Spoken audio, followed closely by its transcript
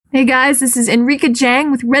Hey guys, this is Enrica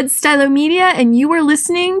Jang with Red Stylo Media, and you are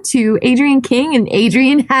listening to Adrian King and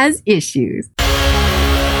Adrian Has Issues.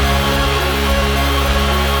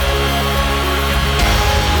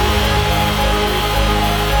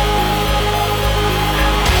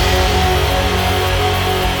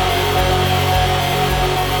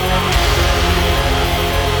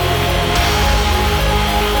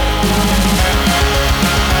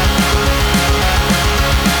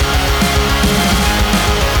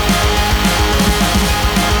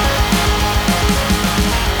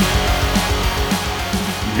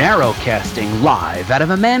 Narrowcasting live out of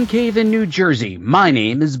a man cave in New Jersey. My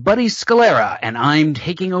name is Buddy Scalera, and I'm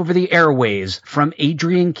taking over the airways from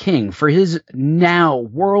Adrian King for his now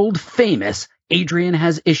world-famous Adrian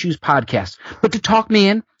Has Issues podcast. But to talk me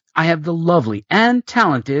in, I have the lovely and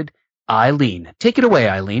talented Eileen. Take it away,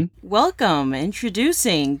 Eileen. Welcome.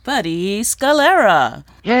 Introducing Buddy Scalera.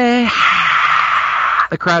 Yay!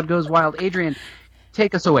 The crowd goes wild. Adrian,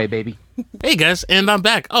 take us away, baby. Hey guys, and I'm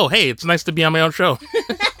back. Oh, hey, it's nice to be on my own show.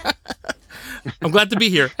 I'm glad to be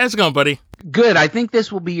here. How's it going, buddy? Good. I think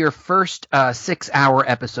this will be your first 6-hour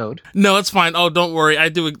episode. No, it's fine. Oh, don't worry. I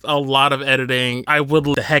do a lot of editing. I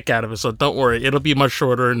whittle the heck out of it, so don't worry. It'll be much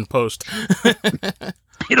shorter in post.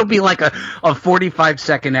 It'll be like a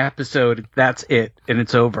 45-second episode. That's it, and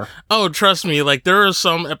it's over. Oh, trust me. Like, there are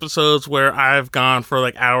some episodes where I've gone for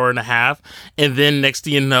like hour and a half, and then next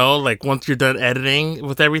thing you know, like once you're done editing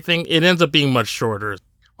with everything, it ends up being much shorter.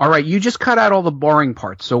 All right, you just cut out all the boring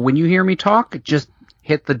parts. So when you hear me talk, just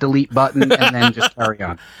hit the delete button and then just carry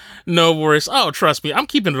on. No worries. Oh, trust me. I'm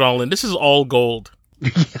keeping it all in. This is all gold.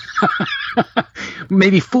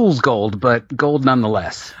 Maybe fool's gold, but gold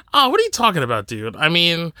nonetheless. Oh, what are you talking about, dude? I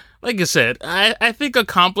mean, like I said, I think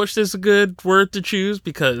accomplished is a good word to choose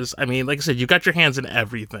because, I mean, like I said, you got your hands in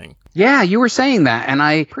everything. Yeah, you were saying that, and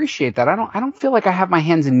I appreciate that. I don't feel like I have my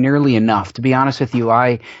hands in nearly enough. To be honest with you,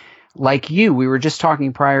 like you, we were just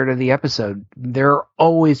talking prior to the episode, there are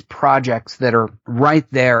always projects that are right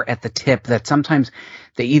there at the tip that sometimes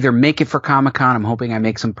they either make it for Comic-Con. I'm hoping I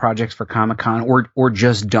make some projects for Comic-Con or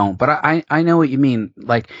just don't. But I know what you mean.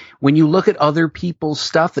 Like when you look at other people's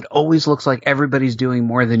stuff, it always looks like everybody's doing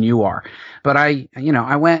more than you are. But I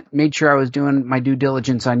made sure I was doing my due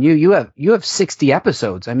diligence on you. You have 60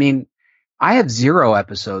 episodes. I mean, I have 0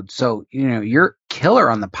 episodes, so, you're killer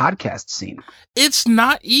on the podcast scene. It's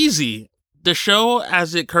not easy. The show,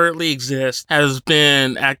 as it currently exists, has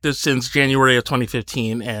been active since January of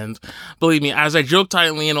 2015, and believe me, as I joke to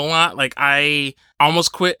Eileen a lot, like, I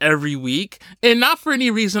almost quit every week, and not for any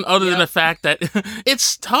reason other than the fact that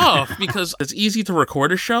it's tough, because it's easy to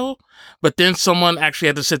record a show, but then someone actually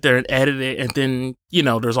had to sit there and edit it, and then,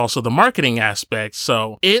 there's also the marketing aspect,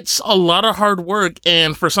 so it's a lot of hard work,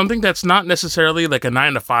 and for something that's not necessarily like a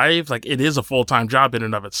 9-to-5, like, it is a full-time job in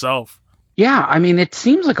and of itself. Yeah, I mean, it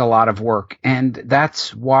seems like a lot of work, and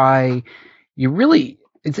that's why you really,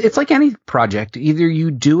 it's like any project. Either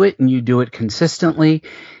you do it and you do it consistently,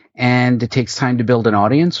 and it takes time to build an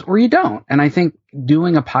audience, or you don't. And I think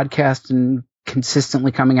doing a podcast and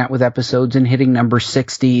consistently coming out with episodes and hitting number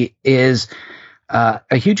 60 is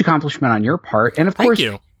a huge accomplishment on your part. And of course,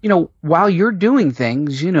 while you're doing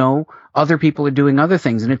things, other people are doing other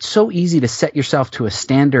things, and it's so easy to set yourself to a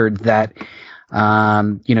standard that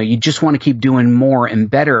you just want to keep doing more and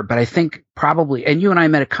better. But I think probably, and you and I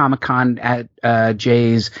met at Comic-Con at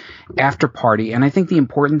Jay's after party. And I think the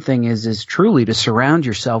important thing is truly to surround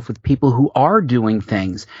yourself with people who are doing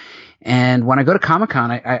things. And when I go to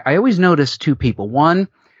Comic-Con, I always notice 2 people. One,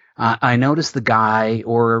 I notice the guy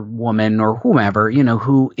or woman or whomever,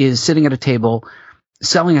 who is sitting at a table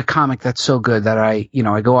selling a comic that's so good that I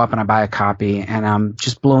go up and I buy a copy, and I'm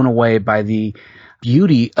just blown away by the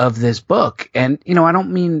beauty of this book. And, I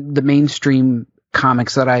don't mean the mainstream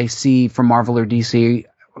comics that I see from Marvel or DC.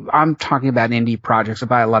 I'm talking about indie projects. I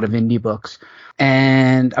buy a lot of indie books,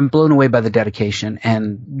 and I'm blown away by the dedication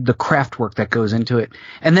and the craft work that goes into it.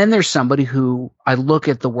 And then there's somebody who I look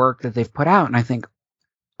at the work that they've put out and I think,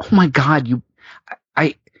 oh my God,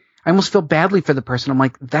 I almost feel badly for the person. I'm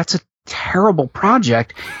like, that's a terrible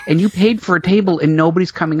project, and you paid for a table and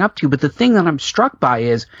nobody's coming up to you. But the thing that I'm struck by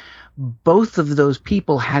is both of those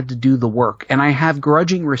people had to do the work. And I have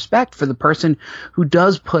grudging respect for the person who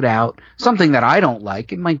does put out something that I don't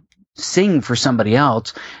like. It might sing for somebody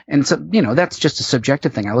else. And so, that's just a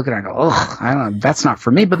subjective thing. I look at it and I go, oh, I don't know, that's not for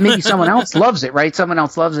me, but maybe someone else loves it, right? Someone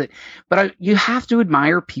else loves it. But you have to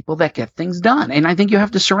admire people that get things done. And I think you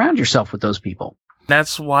have to surround yourself with those people.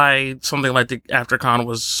 That's why something like the AfterCon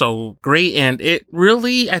was so great. And it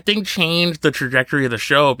really, I think, changed the trajectory of the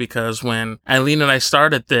show, because when Eileen and I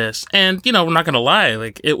started this, and, we're not going to lie,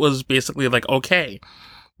 like, it was basically like, okay,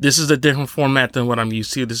 this is a different format than what I'm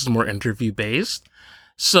used to. This is more interview based.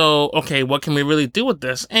 So, okay, what can we really do with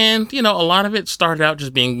this? And, a lot of it started out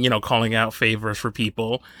just being, calling out favors for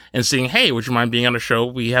people and saying, hey, would you mind being on a show?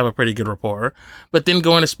 We have a pretty good rapport. But then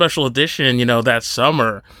going to special edition, that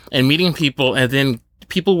summer and meeting people, and then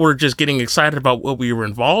people were just getting excited about what we were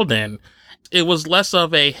involved in. It was less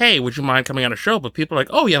of a, hey, would you mind coming on a show? But people are like,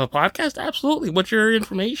 oh, you have a podcast? Absolutely. What's your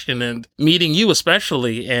information? And meeting you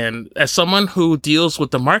especially. And as someone who deals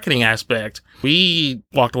with the marketing aspect, we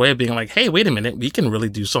walked away being like, hey, wait a minute, we can really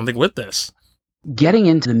do something with this. Getting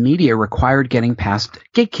into the media required getting past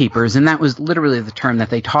gatekeepers, and that was literally the term that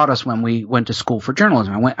they taught us when we went to school for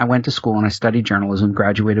journalism. I went to school and I studied journalism,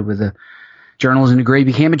 graduated with a journalism degree,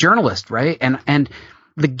 became a journalist, right? And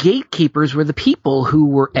the gatekeepers were the people who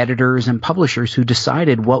were editors and publishers who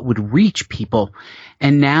decided what would reach people.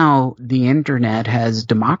 And now the internet has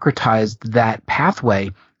democratized that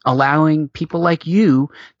pathway, allowing people like you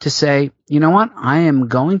to say, you know what, I am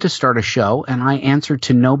going to start a show and I answer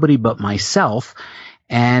to nobody but myself.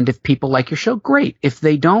 And if people like your show, great. If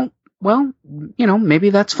they don't, well, maybe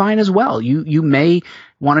that's fine as well. You may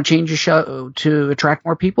want to change your show to attract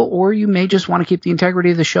more people, or you may just want to keep the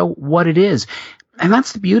integrity of the show what it is. And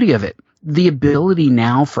that's the beauty of it. The ability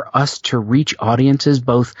now for us to reach audiences,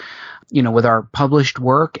 both, with our published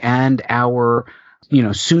work and our,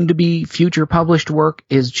 soon to be future published work,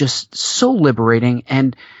 is just so liberating.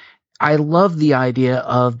 And I love the idea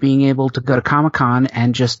of being able to go to Comic-Con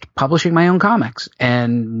and just publishing my own comics,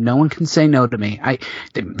 and no one can say no to me.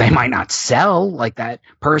 They might not sell, like that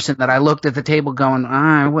person that I looked at the table going,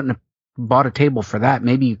 I wouldn't have bought a table for that.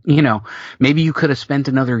 Maybe you could have spent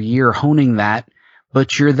another year honing that.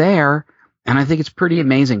 But you're there, and I think it's pretty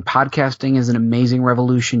amazing. Podcasting is an amazing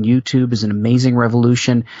revolution. YouTube is an amazing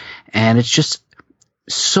revolution, and it's just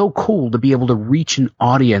so cool to be able to reach an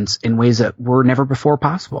audience in ways that were never before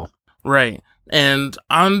possible. Right. And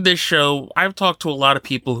on this show, I've talked to a lot of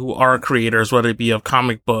people who are creators, whether it be of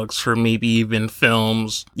comic books or maybe even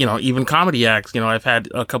films, even comedy acts. I've had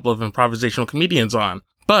a couple of improvisational comedians on.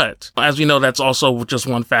 But as we know, that's also just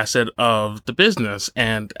one facet of the business.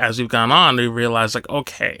 And as we've gone on, we realize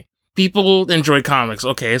okay, people enjoy comics.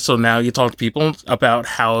 Okay, so now you talk to people about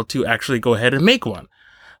how to actually go ahead and make one.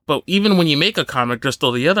 But even when you make a comic, there's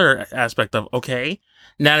still the other aspect of, okay,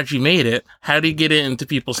 now that you made it, how do you get it into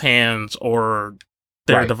people's hands or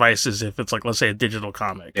their devices if it's let's say a digital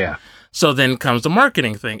comic? Yeah. So then comes the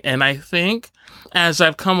marketing thing. And I think as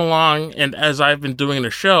I've come along and as I've been doing the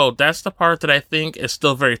show, that's the part that I think is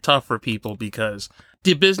still very tough for people, because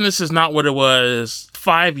the business is not what it was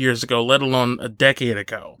 5 years ago, let alone a decade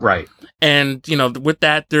ago. Right. And, with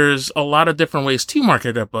that, there's a lot of different ways to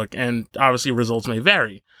market a book, and obviously results may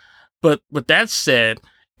vary. But with that said,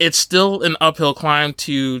 it's still an uphill climb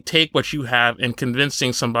to take what you have and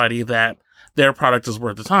convincing somebody that their product is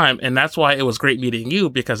worth the time. And that's why it was great meeting you,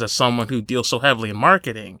 because as someone who deals so heavily in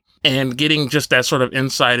marketing and getting just that sort of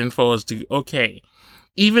inside info as to, okay,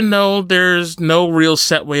 even though there's no real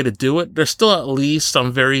set way to do it, there's still at least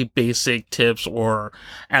some very basic tips or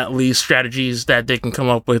at least strategies that they can come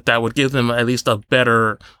up with that would give them at least a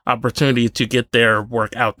better opportunity to get their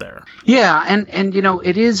work out there. Yeah. And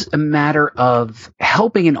it is a matter of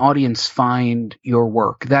helping an audience find your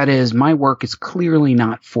work. That is, my work is clearly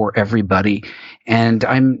not for everybody, and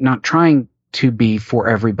I'm not trying to be for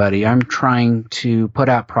everybody. I'm trying to put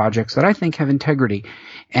out projects that I think have integrity.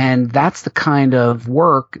 And that's the kind of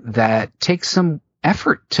work that takes some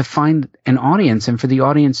effort to find an audience and for the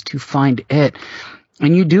audience to find it.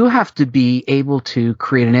 And you do have to be able to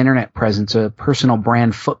create an internet presence, a personal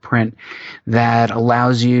brand footprint that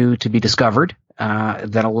allows you to be discovered,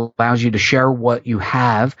 that allows you to share what you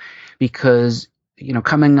have, because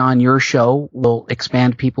coming on your show will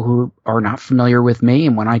expand people who are not familiar with me.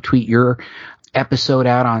 And when I tweet your episode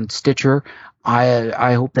out on Stitcher,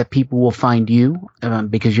 I hope that people will find you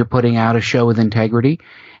because you're putting out a show with integrity.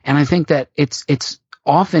 And I think that it's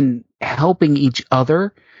often helping each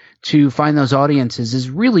other to find those audiences is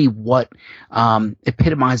really what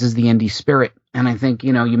epitomizes the indie spirit. And I think,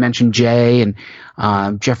 you mentioned Jay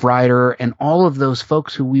and Jeff Ryder and all of those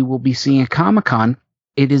folks who we will be seeing at Comic-Con.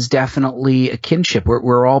 It is definitely a kinship.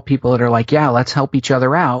 We're all people that are like, yeah, let's help each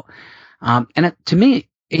other out. And to me,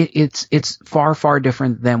 it's far, far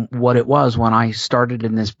different than what it was when I started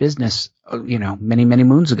in this business, many, many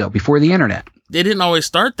moons ago, before the internet. It didn't always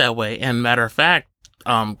start that way. And matter of fact,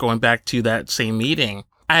 going back to that same meeting,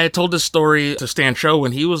 I had told this story to Stan Cho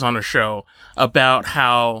when he was on a show about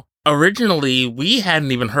how originally we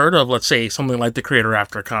hadn't even heard of, let's say, something like the Creator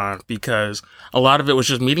After Con, because a lot of it was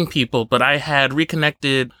just meeting people. But I had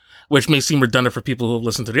reconnected which may seem redundant for people who have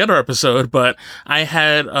listened to the other episode, but I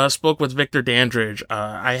had spoke with Victor Dandridge.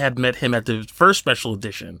 I had met him at the first special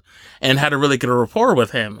edition and had a really good rapport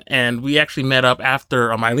with him. And we actually met up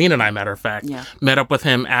after, Eileen and I, matter of fact, met up with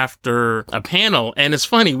him after a panel. And it's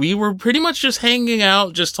funny, we were pretty much just hanging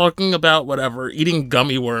out, just talking about whatever, eating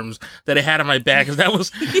gummy worms that I had in my bag. Cause that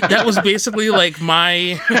was basically like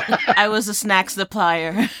my... I was a snack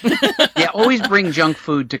supplier. Yeah, always bring junk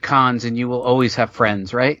food to cons and you will always have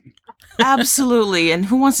friends, right? Absolutely. And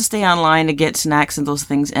who wants to stay online to get snacks and those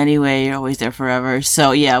things anyway? You're always there forever.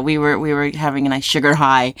 So yeah, we were having a nice sugar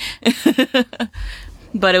high.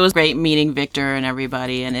 But it was great meeting Victor and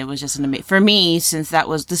everybody, and it was just for me, since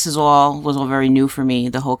this was all very new for me,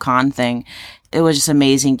 the whole con thing. It was just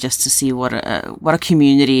amazing just to see what a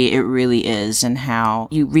community it really is, and how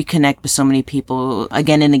you reconnect with so many people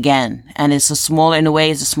again and again. And it's a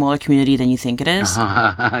smaller community than you think it is. You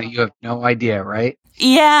have no idea, right?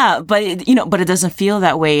 Yeah, but it doesn't feel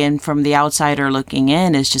that way. And from the outsider looking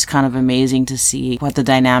in, it's just kind of amazing to see what the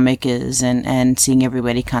dynamic is and seeing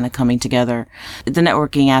everybody kind of coming together. The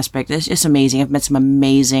networking aspect is just amazing. I've met some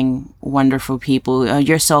amazing, wonderful people,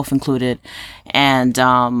 yourself included. And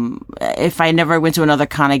if I never went to another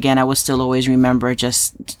con again, I would still always remember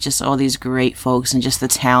just all these great folks and just the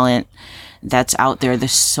talent that's out there.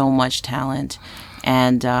 There's so much talent.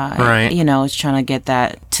 And, it's trying to get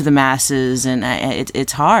that to the masses, and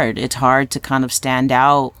it's hard. It's hard to kind of stand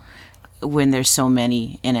out when there's so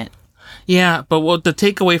many in it. Yeah, but the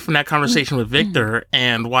takeaway from that conversation with Victor,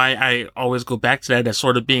 and why I always go back to that as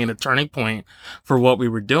sort of being a turning point for what we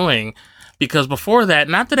were doing, because before that,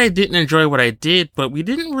 not that I didn't enjoy what I did, but we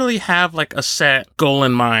didn't really have like a set goal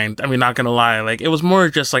in mind. I mean, not gonna lie, like it was more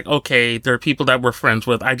just like, okay, there are people that we're friends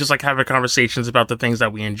with. I just like having conversations about the things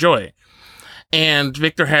that we enjoy. And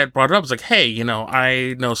Victor had brought it up. It's like, hey,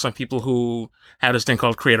 I know some people who have this thing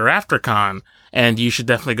called Creator After Con, and you should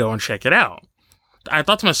definitely go and check it out. I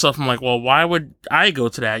thought to myself, I'm like, well, why would I go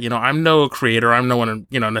to that? I'm no creator. I'm no one,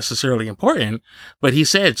 necessarily important. But he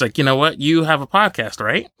said, it's like, you know what? You have a podcast,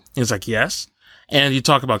 right? He's like, yes. And you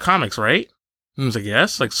talk about comics, right? And I was like,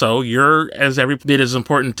 yes. Like, so you're every bit as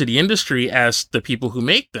important to the industry as the people who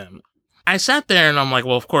make them. I sat there and I'm like,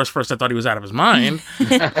 well, of course, first I thought he was out of his mind,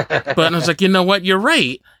 but I was like, you know what? You're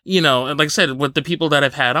right. And like I said, with the people that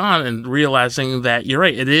I've had on and realizing that you're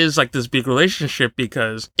right, it is like this big relationship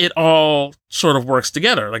because it all sort of works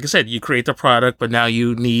together. Like I said, you create the product, but now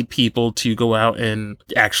you need people to go out and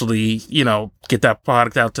actually, get that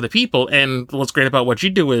product out to the people. And what's great about what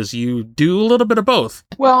you do is you do a little bit of both.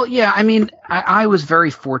 Well, yeah, I mean, I was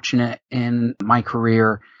very fortunate in my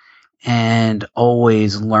career and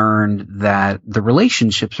always learned that the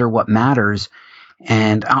relationships are what matters.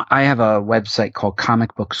 And I have a website called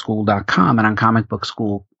comicbookschool.com, and on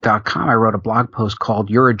comicbookschool.com, I wrote a blog post called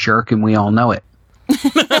 "You're a Jerk and We All Know It."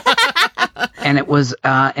 And it was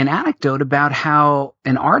an anecdote about how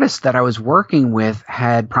an artist that I was working with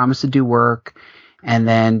had promised to do work and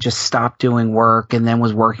then just stopped doing work and then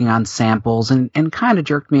was working on samples and kind of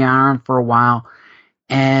jerked me around for a while.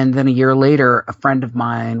 And then a year later, a friend of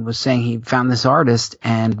mine was saying he found this artist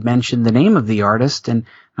and mentioned the name of the artist. And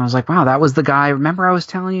I was like, wow, that was the guy. Remember I was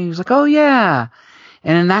telling you? He was like, oh, yeah.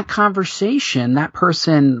 And in that conversation, that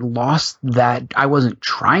person lost that. I wasn't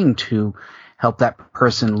trying to help that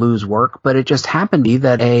person lose work, but it just happened to be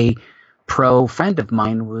that a pro friend of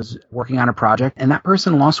mine was working on a project, and that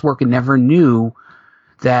person lost work and never knew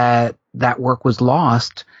that that work was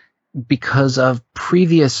lost because of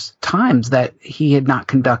previous times that he had not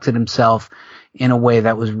conducted himself in a way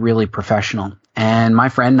that was really professional. And my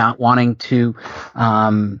friend not wanting to,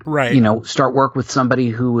 start work with somebody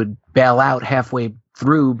who would bail out halfway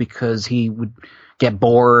through because he would get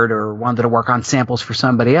bored or wanted to work on samples for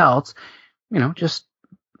somebody else, just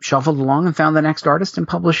shuffled along and found the next artist and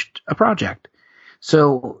published a project.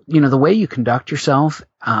 So, the way you conduct yourself,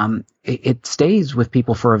 it stays with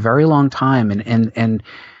people for a very long time. And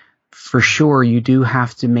for sure, you do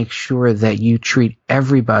have to make sure that you treat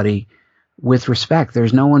everybody with respect.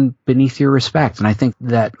 There's no one beneath your respect. And I think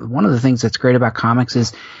that one of the things that's great about comics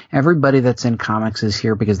is everybody that's in comics is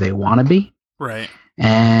here because they want to be. Right.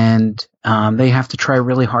 And they have to try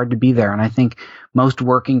really hard to be there. And I think most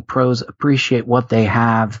working pros appreciate what they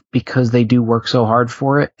have because they do work so hard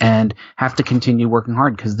for it and have to continue working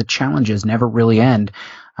hard because the challenges never really end.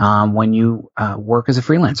 When you work as a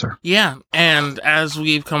freelancer. Yeah, and as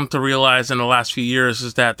we've come to realize in the last few years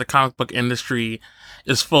is that the comic book industry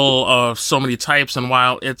is full of so many types, and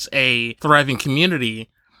while it's a thriving community,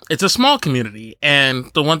 it's a small community.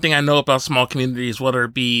 And the one thing I know about small communities, whether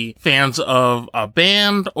it be fans of a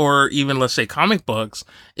band or even, let's say, comic books,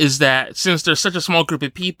 is that since there's such a small group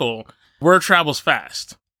of people, word travels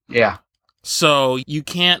fast. Yeah. So you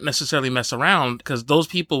can't necessarily mess around because those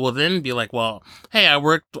people will then be like, well, hey, I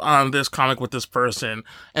worked on this comic with this person.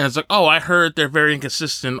 And it's like, oh, I heard they're very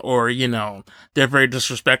inconsistent or, they're very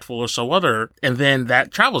disrespectful or so other. And then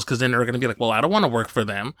that travels because then they're going to be like, well, I don't want to work for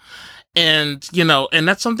them. And, and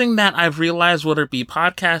that's something that I've realized, whether it be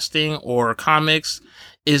podcasting or comics,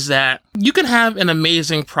 is that you can have an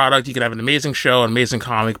amazing product, you can have an amazing show, an amazing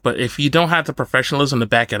comic, but if you don't have the professionalism to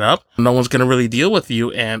back it up, no one's going to really deal with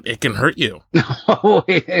you and it can hurt you. Oh,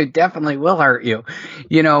 it definitely will hurt you.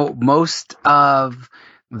 Most of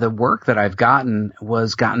the work that I've gotten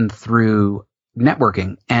was gotten through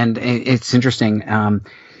networking. And it's interesting.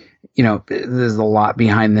 There's a lot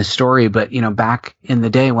behind this story, but, back in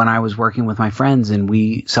the day when I was working with my friends and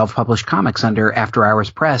we self-published comics under After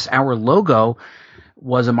Hours Press, our logo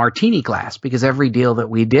was a martini glass because every deal that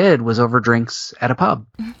we did was over drinks at a pub.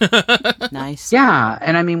 Nice. Yeah.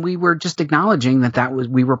 And I mean, we were just acknowledging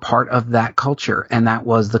we were part of that culture and that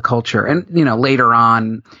was the culture. And, later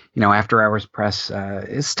on, After Hours Press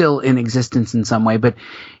is still in existence in some way, but,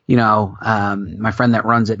 my friend that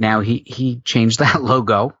runs it now, he changed that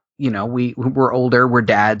logo. We're older, we're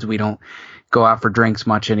dads, we don't go out for drinks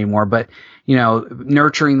much anymore, but,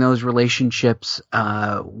 nurturing those relationships,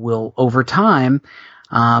 will over time,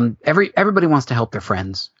 everybody wants to help their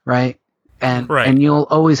friends, right? And you'll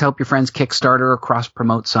always help your friends Kickstarter or cross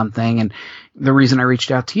promote something. And the reason I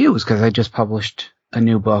reached out to you is because I just published a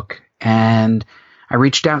new book and I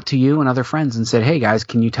reached out to you and other friends and said, hey guys,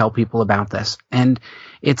 can you tell people about this? And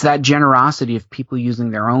it's that generosity of people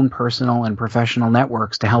using their own personal and professional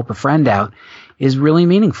networks to help a friend out is really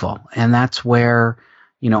meaningful. And that's where,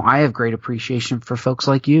 I have great appreciation for folks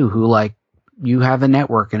like you who you have a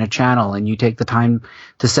network and a channel and you take the time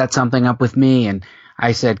to set something up with me. And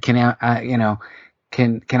I said, can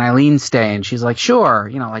Eileen stay? And she's like,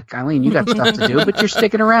 sure. Eileen, you got stuff to do, but you're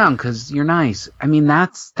sticking around because you're nice. I mean,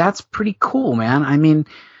 that's pretty cool, man. I mean,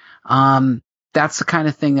 that's the kind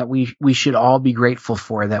of thing that we should all be grateful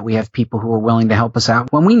for, that we have people who are willing to help us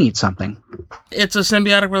out when we need something. It's a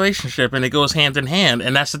symbiotic relationship and it goes hand in hand.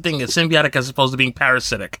 And that's the thing. It's symbiotic as opposed to being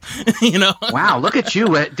parasitic, Wow. Look at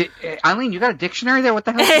you. Eileen, you got a dictionary there? What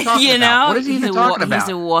the hell are you talking about? What is he even talking about? He's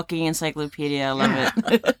a walking encyclopedia. I love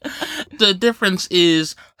it. The difference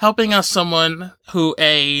is helping out someone who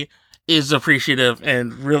is appreciative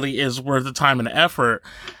and really is worth the time and the effort.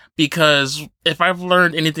 Because if I've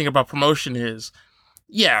learned anything about promotion is,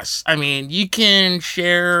 yes, I mean, you can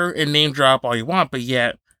share and name drop all you want, but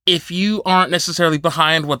yet if you aren't necessarily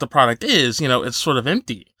behind what the product is, it's sort of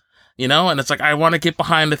empty, and it's like, I want to get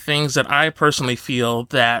behind the things that I personally feel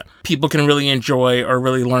that people can really enjoy or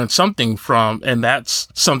really learn something from. And that's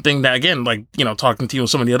something that, again, talking to you and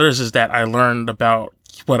some of the others is that I learned about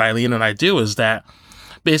what Eileen and I do is that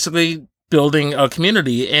basically building a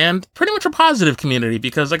community and pretty much a positive community,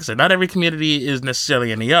 because like I said, not every community is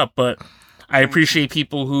necessarily any up, but I appreciate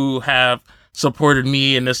people who have supported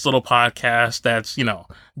me in this little podcast that's,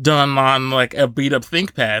 done on a beat up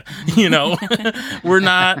ThinkPad, we're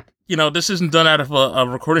not, this isn't done out of a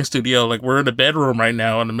recording studio. We're in a bedroom right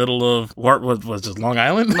now in the middle of what was this, Long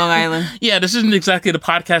Island? Long Island. Yeah, this isn't exactly the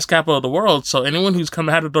podcast capital of the world. So anyone who's come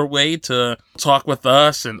out of their way to talk with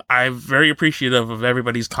us, and I'm very appreciative of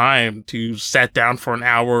everybody's time to sat down for an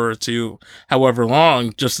hour or two, however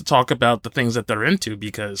long, just to talk about the things that they're into,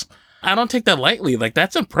 because I don't take that lightly.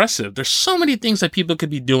 That's impressive. There's so many things that people could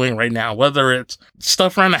be doing right now, whether it's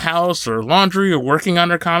stuff around the house or laundry or working on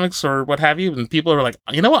their comics or what have you. And people are like,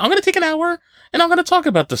 you know what? I'm going to take an hour and I'm going to talk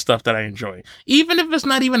about the stuff that I enjoy, even if it's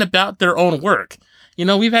not even about their own work.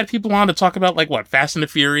 We've had people on to talk about Fast and the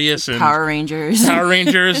Furious and Power Rangers,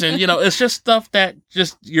 and it's just stuff that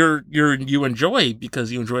just you enjoy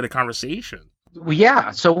because you enjoy the conversation. Well,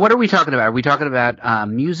 yeah. So what are we talking about? Are we talking about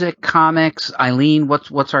music, comics? Eileen,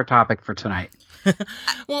 what's our topic for tonight?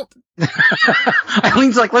 Well,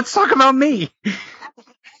 Eileen's like, let's talk about me.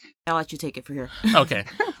 I'll let you take it for here. Okay.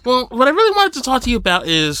 Well, what I really wanted to talk to you about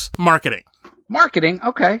is marketing. Marketing?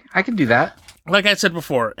 Okay. I can do that. Like I said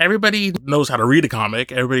before, everybody knows how to read a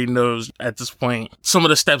comic. Everybody knows at this point some of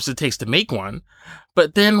the steps it takes to make one.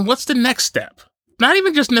 But then what's the next step? Not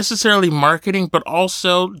even just necessarily marketing, but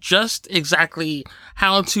also just exactly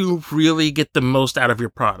how to really get the most out of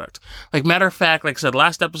your product. Matter of fact, like I said,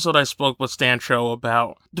 last episode I spoke with Stan Cho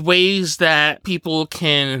about the ways that people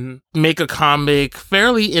can make a comic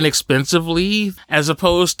fairly inexpensively, as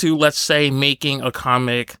opposed to, let's say, making a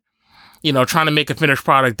comic trying to make a finished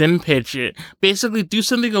product, then pitch it. Basically, do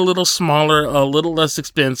something a little smaller, a little less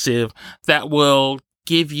expensive that will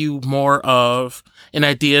give you more of an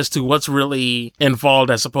idea as to what's really involved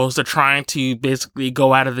as opposed to trying to basically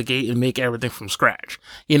go out of the gate and make everything from scratch.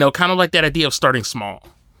 Kind of like that idea of starting small.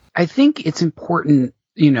 I think it's important,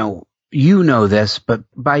 you know this, but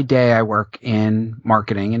by day I work in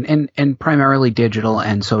marketing and primarily digital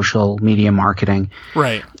and social media marketing.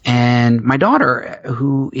 Right. And my daughter,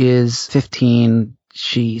 who is 15,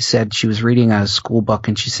 she said she was reading a school book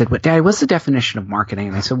and she said, "What, Daddy, what's the definition of marketing?"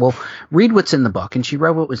 And I said, "Well, read what's in the book." And she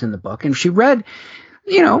read what was in the book, and she read,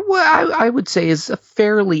 what I would say is a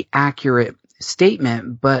fairly accurate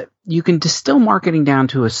statement, but you can distill marketing down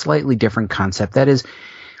to a slightly different concept. That is,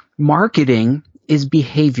 marketing is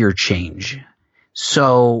behavior change.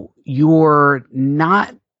 So you're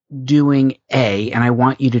not doing A, and I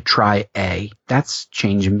want you to try A. That's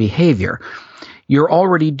change in behavior. You're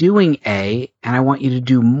already doing A, and I want you to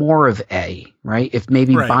do more of A, right? If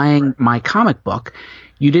maybe buying my comic book,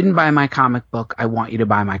 you didn't buy my comic book, I want you to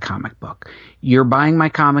buy my comic book. You're buying my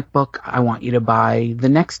comic book, I want you to buy the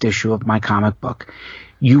next issue of my comic book.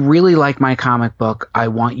 You really like my comic book, I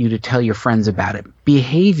want you to tell your friends about it.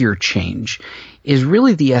 Behavior change is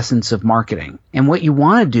really the essence of marketing. And what you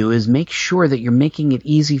want to do is make sure that you're making it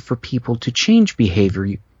easy for people to change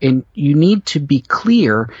behavior. And you need to be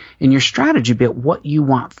clear in your strategy about what you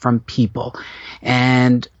want from people.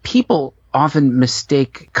 And people often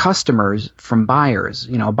mistake customers from buyers.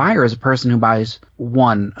 A buyer is a person who buys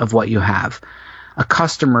one of what you have. A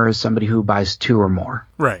customer is somebody who buys two or more.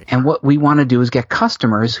 Right. And what we want to do is get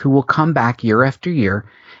customers who will come back year after year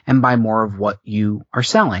and buy more of what you are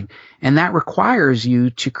selling. And that requires you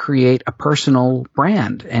to create a personal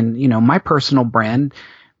brand. And, my personal brand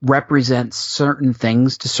represents certain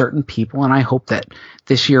things to certain people. And I hope that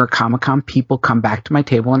this year at Comic-Con, people come back to my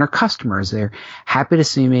table and are customers. They're happy to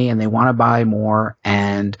see me and they want to buy more.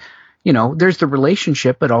 And, there's the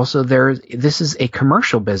relationship, but also this is a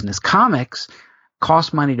commercial business. Comics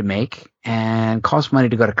cost money to make and cost money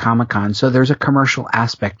to go to Comic-Con. So there's a commercial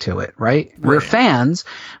aspect to it, right? We're fans,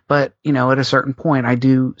 but, at a certain point, I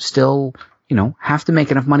do still, have to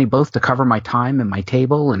make enough money both to cover my time and my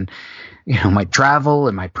table and, my travel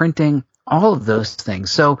and my printing, all of those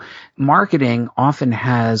things. So marketing often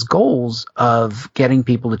has goals of getting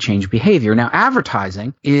people to change behavior. Now,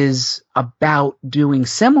 advertising is about doing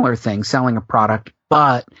similar things, selling a product,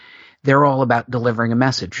 but they're all about delivering a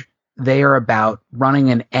message. They are about running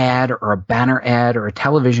an ad or a banner ad or a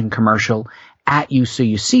television commercial at you so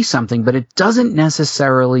you see something, but it doesn't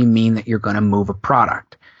necessarily mean that you're going to move a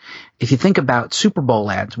product. If you think about Super Bowl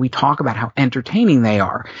ads, we talk about how entertaining they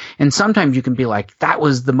are. And sometimes you can be like, that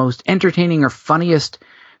was the most entertaining or funniest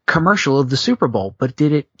commercial of the Super Bowl, but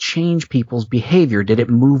did it change people's behavior? Did it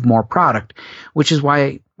move more product? Which is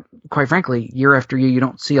why, quite frankly, year after year, you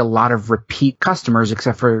don't see a lot of repeat customers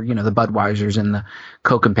except for, the Budweisers and the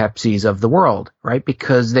Coke and Pepsis of the world, right?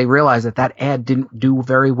 Because they realize that ad didn't do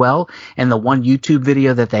very well and the one YouTube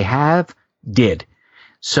video that they have did.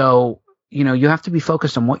 So, you have to be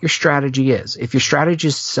focused on what your strategy is. If your strategy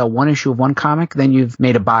is to sell one issue of one comic, then you've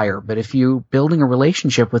made a buyer. But if you're building a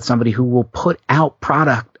relationship with somebody who will put out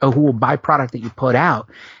product or who will buy product that you put out,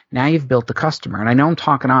 now you've built the customer. And I know I'm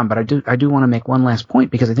talking on, but I do want to make one last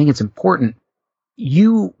point because I think it's important.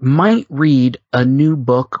 You might read a new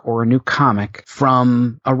book or a new comic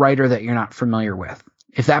from a writer that you're not familiar with.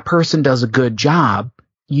 If that person does a good job,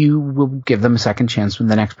 you will give them a second chance when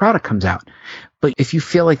the next product comes out. But if you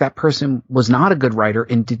feel like that person was not a good writer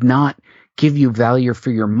and did not give you value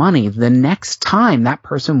for your money, the next time that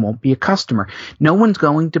person won't be a customer. No one's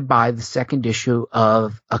going to buy the second issue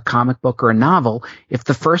of a comic book or a novel if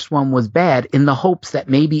the first one was bad in the hopes that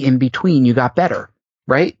maybe in between you got better,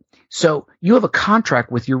 right? So you have a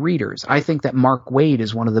contract with your readers. I think that Mark Waid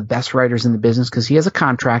is one of the best writers in the business because he has a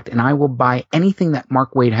contract, and I will buy anything that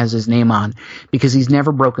Mark Waid has his name on because he's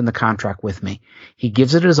never broken the contract with me. He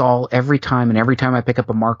gives it his all every time, and every time I pick up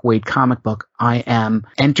a Mark Waid comic book, I am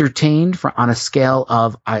entertained on a scale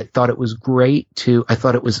of I thought it was great to I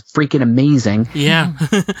thought it was freaking amazing. Yeah.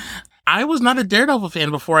 I was not a Daredevil fan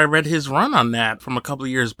before I read his run on that from a couple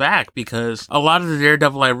of years back because a lot of the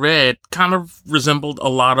Daredevil I read kind of resembled a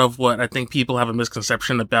lot of what I think people have a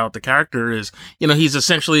misconception about the character is, he's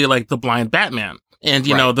essentially like the blind Batman. And,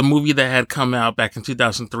 the movie that had come out back in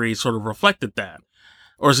 2003 sort of reflected that.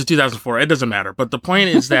 Or is it 2004? It doesn't matter. But the point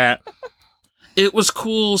is that it was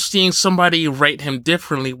cool seeing somebody write him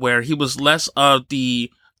differently where he was less of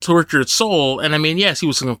the tortured soul. And I mean, yes, he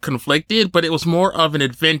was conflicted, but it was more of an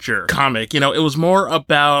adventure comic. It was more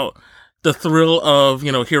about the thrill of,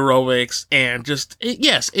 heroics, and just,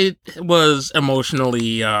 it was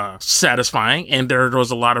emotionally satisfying, and there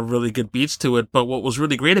was a lot of really good beats to it. But what was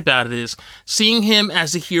really great about it is seeing him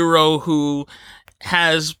as a hero who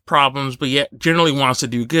has problems, but yet generally wants to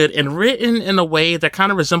do good, and written in a way that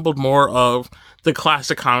kind of resembled more of the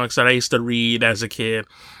classic comics that I used to read as a kid,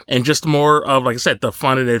 and just more of, like I said, the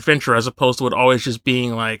fun and adventure, as opposed to it always just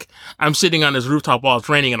being like, I'm sitting on this rooftop while it's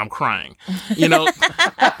raining and I'm crying,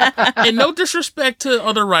 And no disrespect to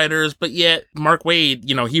other writers, but yet Mark Waid,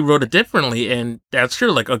 he wrote it differently, and that's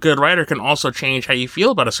true. Like, a good writer can also change how you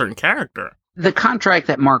feel about a certain character. The contract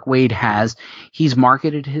that Mark Waid has, he's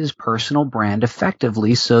marketed his personal brand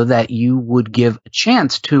effectively so that you would give a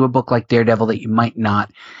chance to a book like Daredevil that you might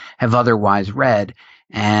not have otherwise read.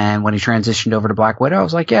 And when he transitioned over to Black Widow, I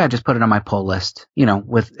was like, yeah, just put it on my pull list,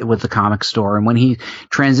 with the comic store. And when he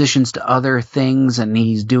transitions to other things and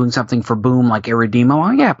he's doing something for Boom like Irredeemable,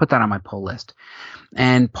 well, yeah, put that on my pull list.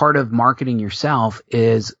 And part of marketing yourself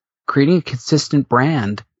is creating a consistent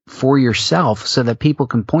brand for yourself so that people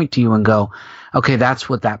can point to you and go, okay, that's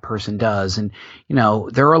what that person does. And,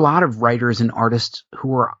 there are a lot of writers and artists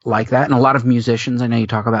who are like that, and a lot of musicians. I know you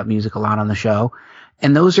talk about music a lot on the show.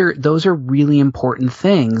 And those are really important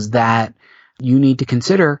things that you need to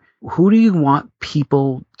consider. Who do you want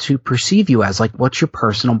people to perceive you as? Like, what's your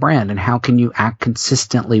personal brand, and how can you act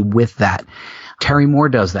consistently with that? Terry Moore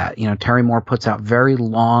does that. Terry Moore puts out very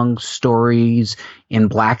long stories in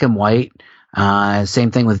black and white. Same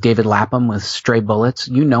thing with David Lapham with Stray Bullets.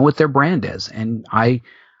 You know what their brand is. And I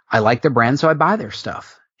like their brand, so I buy their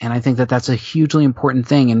stuff. And I think that that's a hugely important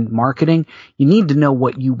thing in marketing. You need to know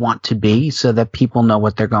what you want to be so that people know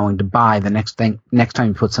what they're going to buy the next time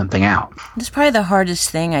you put something out. It's probably the hardest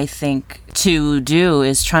thing, I think, to do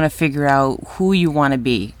is trying to figure out who you want to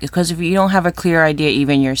be. Because if you don't have a clear idea,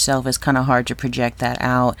 even yourself, it's kind of hard to project that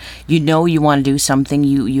out. You want to do something,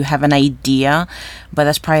 you have an idea, but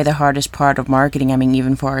that's probably the hardest part of marketing. I mean,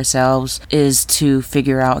 even for ourselves, is to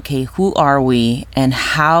figure out, okay, who are we and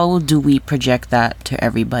how do we project that to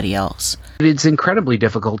everybody else? It's incredibly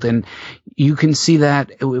difficult, and you can see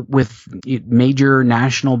that with major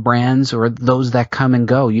national brands or those that come and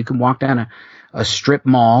go. You can walk down a strip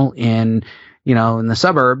mall in the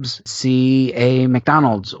suburbs, see a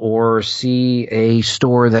McDonald's or see a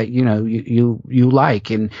store that, you like,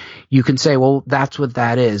 and you can say, well, that's what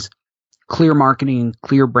that is. Clear marketing,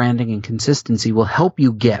 clear branding, and consistency will help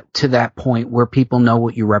you get to that point where people know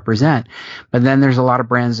what you represent. But then there's a lot of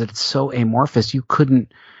brands that it's so amorphous, you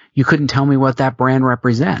couldn't tell me what that brand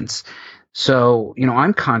represents. So,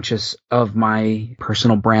 I'm conscious of my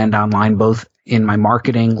personal brand online, both in my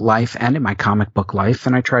marketing life and in my comic book life,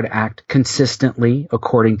 and I try to act consistently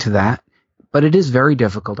according to that. But it is very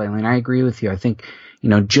difficult, Eileen. I agree with you. I think,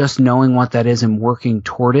 just knowing what that is and working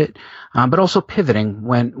toward it, but also pivoting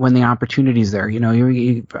when the opportunity is there.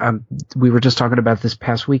 We were just talking about this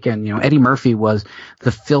past weekend. Eddie Murphy was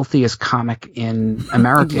the filthiest comic in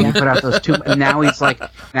America. He put out those two, and now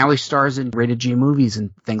he stars in rated G movies and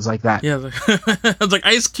things like that. Yeah, it's like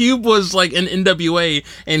Ice Cube was like in NWA,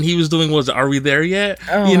 and he was doing Are We There Yet?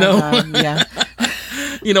 Oh, God, yeah.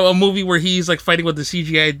 A movie where he's like fighting with the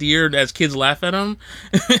CGI deer as kids laugh at him.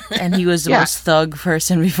 And he was the most thug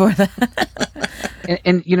person before that.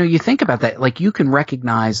 and you think about that, like, you can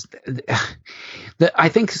recognize that. I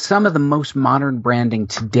think some of the most modern branding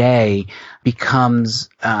today becomes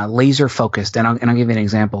laser focused. And I'll give you an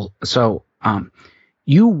example. So,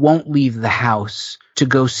 you won't leave the house to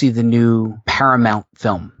go see the new Paramount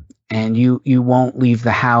film, and you won't leave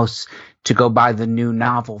the house to go buy the new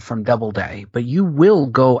novel from Doubleday, but you will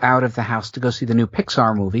go out of the house to go see the new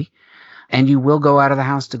Pixar movie, and you will go out of the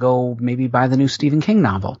house to go maybe buy the new Stephen King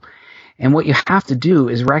novel. And what you have to do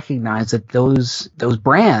is recognize that those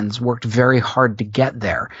brands worked very hard to get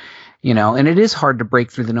there. And it is hard to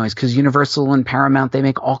break through the noise because Universal and Paramount, they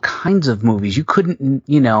make all kinds of movies. You couldn't,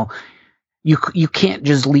 you can't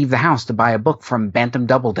just leave the house to buy a book from Bantam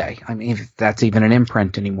Doubleday. I mean, if that's even an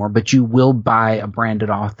imprint anymore, but you will buy a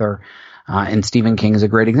branded author. And Stephen King is a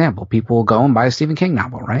great example. People will go and buy a Stephen King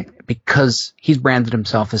novel, right? Because he's branded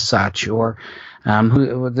himself as such. Or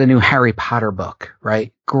the new Harry Potter book,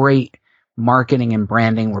 right? Great marketing and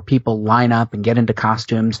branding where people line up and get into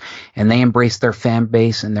costumes and they embrace their fan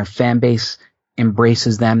base and their fan base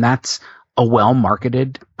embraces them. That's a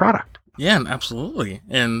well-marketed product. Yeah, absolutely.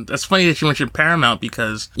 And that's funny that you mentioned Paramount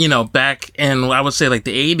because, back in, I would say like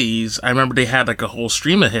the 80s, I remember they had like a whole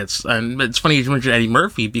stream of hits. And it's funny that you mentioned Eddie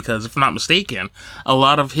Murphy because, if I'm not mistaken, a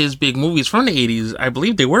lot of his big movies from the 80s, I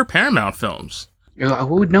believe they were Paramount films.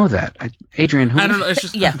 Who would know that? Adrian, who? I don't know. It's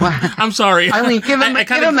just, Yeah. I'm sorry. Eileen, give him, I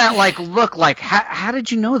give him that like look. Like, how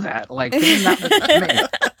did you know that? Like, give him that look to me.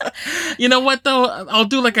 You know what though? I'll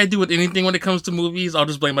do like I do with anything when it comes to movies. I'll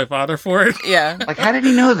just blame my father for it. Yeah. Like, how did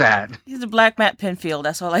he know that? He's a black Matt Pinfield.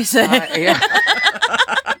 That's all I say. Yeah.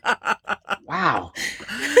 Wow.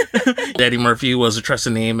 Eddie Murphy was a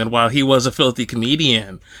trusted name, and while he was a filthy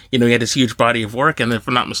comedian, he had this huge body of work, and if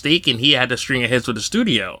I'm not mistaken, he had a string of hits with the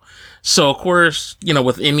studio. So, of course,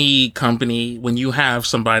 with any company, when you have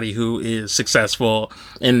somebody who is successful,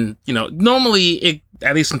 and, normally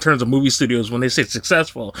at least in terms of movie studios, when they say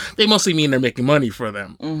successful, they mostly mean they're making money for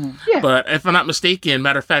them. Mm-hmm. Yeah. But if I'm not mistaken,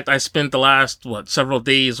 matter of fact, I spent the last, several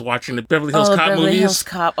days watching the Beverly Hills Cop Beverly movies. Hills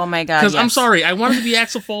Cop. Oh my God. Because yes. I'm sorry, I wanted to be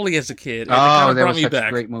Axel Foley as a kid. And it Oh, kind of they brought were me such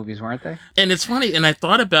back. great movies, weren't they? And it's funny, and I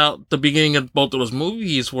thought about the beginning of both of those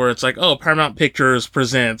movies where it's like, oh, Paramount Pictures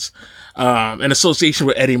presents an association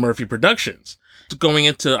with Eddie Murphy Productions. Going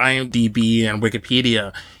into IMDb and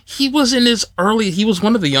Wikipedia, he was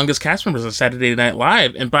one of the youngest cast members of Saturday Night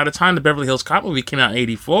Live. And by the time the Beverly Hills Cop movie came out in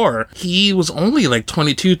 1984, he was only like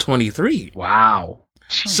 22, 23. Wow.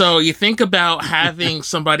 So you think about having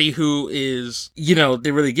somebody who is,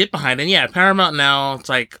 they really get behind. And yeah, Paramount now, it's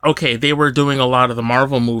like, okay, they were doing a lot of the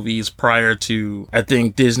Marvel movies prior to, I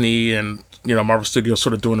think, Disney and, Marvel Studios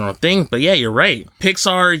sort of doing their own thing. But yeah, you're right.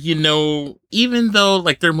 Pixar, even though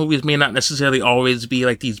like their movies may not necessarily always be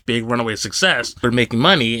like these big runaway success, they're making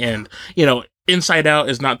money. And, Inside Out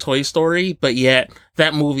is not Toy Story, but yet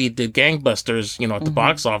that movie did gangbusters, at the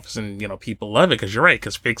box office, and, people love it because you're right,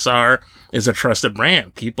 because Pixar is a trusted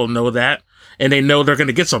brand. People know that, and they know they're going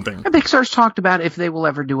to get something. Pixar's talked about if they will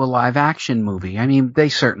ever do a live action movie. I mean, they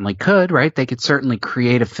certainly could, right? They could certainly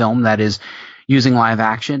create a film that is using live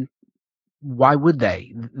action. Why would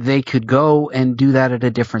they? They could go and do that at a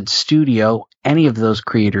different studio. Any of those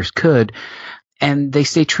creators could. And they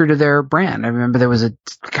stay true to their brand. I remember there was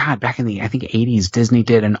back in the, I think, 80s, Disney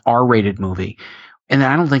did an R-rated movie. And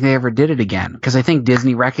I don't think they ever did it again, because I think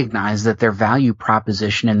Disney recognized that their value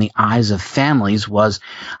proposition in the eyes of families was,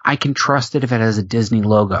 I can trust it if it has a Disney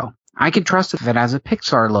logo. I can trust it if it has a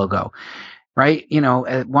Pixar logo. Right?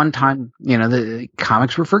 At one time, the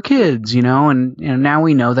comics were for kids, and now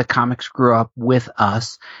we know that comics grew up with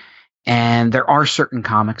us. And there are certain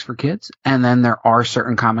comics for kids, and then there are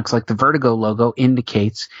certain comics, like the Vertigo logo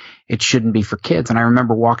indicates it shouldn't be for kids. And I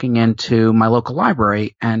remember walking into my local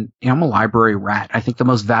library, and I'm a library rat. I think the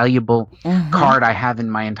most valuable card I have in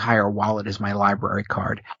my entire wallet is my library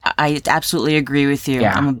card. I absolutely agree with you.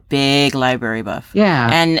 Yeah. I'm a big library buff. Yeah.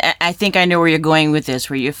 And I think I know where you're going with this,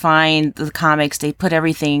 where you find the comics, they put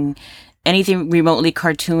anything remotely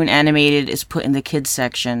cartoon animated is put in the kids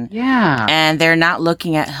section. Yeah. And they're not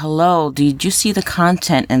looking at, hello, did you see the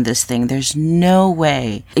content in this thing? There's no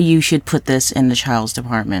way you should put this in the child's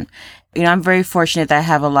department. I'm very fortunate that I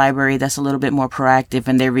have a library that's a little bit more proactive,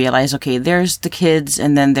 and they realize, okay, there's the kids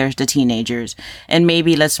and then there's the teenagers, and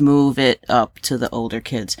maybe let's move it up to the older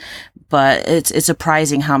kids. But it's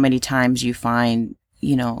surprising how many times you find,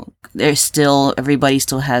 everybody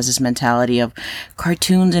still has this mentality of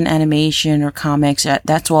cartoons and animation or comics.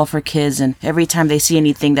 That's all for kids. And every time they see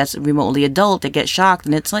anything that's remotely adult, they get shocked.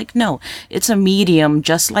 And it's like, no, it's a medium,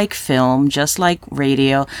 just like film, just like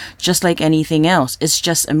radio, just like anything else. It's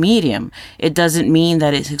just a medium. It doesn't mean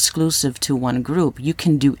that it's exclusive to one group. You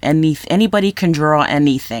can do anybody can draw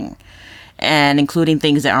anything, and including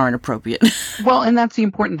things that aren't appropriate. Well, and that's the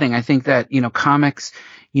important thing. I think that, comics,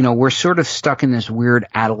 we're sort of stuck in this weird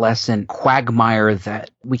adolescent quagmire that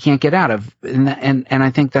we can't get out of. And I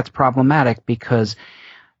think that's problematic, because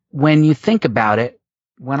when you think about it,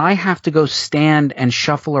 when I have to go stand and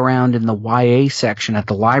shuffle around in the YA section at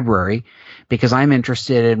the library because I'm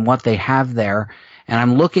interested in what they have there, and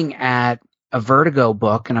I'm looking at a Vertigo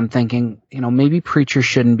book and I'm thinking, maybe Preacher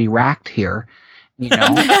shouldn't be racked here.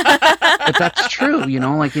 But that's true, and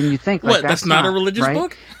you think, like, that's not a religious right?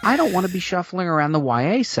 book? I don't want to be shuffling around the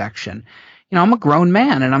YA section. I'm a grown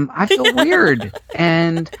man, and I feel weird.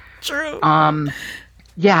 And True.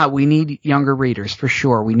 Yeah, we need younger readers for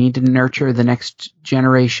sure. We need to nurture the next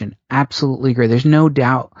generation. Absolutely agree. There's no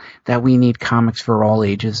doubt that we need comics for all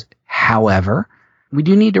ages. However, we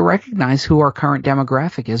do need to recognize who our current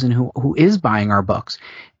demographic is and who is buying our books.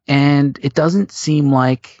 And it doesn't seem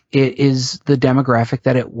like it is the demographic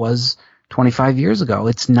that it was 25 years ago.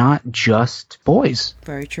 It's not just boys.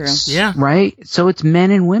 Very true. Yeah. Right? So it's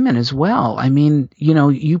men and women as well. I mean,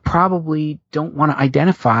 you probably don't want to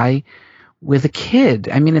identify with a kid.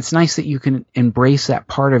 I mean, it's nice that you can embrace that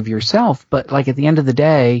part of yourself, but like at the end of the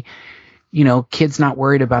day, kids not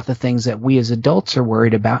worried about the things that we as adults are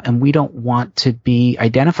worried about, and we don't want to be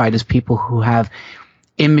identified as people who have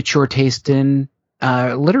immature taste in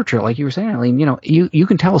literature, like you were saying, Eileen. You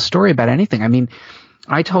can tell a story about anything. I mean,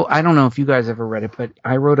 I don't know if you guys ever read it, but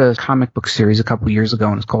I wrote a comic book series a couple years ago,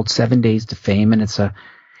 and it's called 7 Days to Fame, and it's a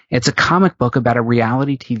comic book about a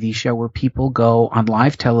reality TV show where people go on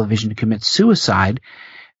live television to commit suicide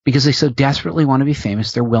because they so desperately want to be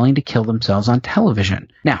famous, they're willing to kill themselves on television.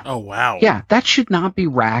 Now, oh wow, yeah, that should not be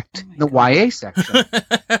racked in the YA section.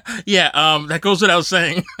 Yeah, that goes without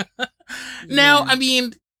saying. Now, I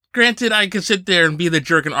mean, granted, I could sit there and be the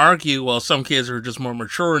jerk and argue, well, some kids are just more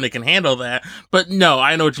mature and they can handle that. But no,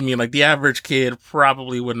 I know what you mean. Like, the average kid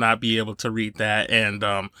probably would not be able to read that and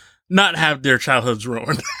not have their childhoods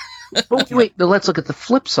ruined. But wait, let's look at the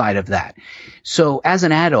flip side of that. So as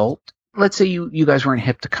an adult, let's say you guys weren't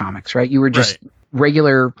hip to comics, right? You were just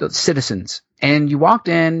regular citizens, and you walked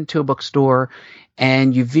into a bookstore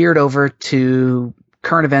and you veered over to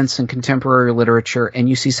current events and contemporary literature, and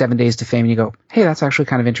you see 7 Days to Fame, and you go, hey, that's actually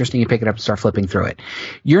kind of interesting. You pick it up and start flipping through it.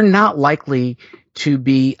 You're not likely to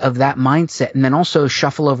be of that mindset and then also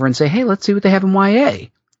shuffle over and say, hey, let's see what they have in YA,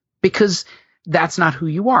 because that's not who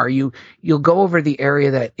you are. You'll go over the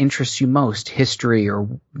area that interests you most, history or,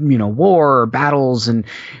 war or battles and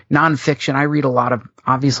nonfiction. I read a lot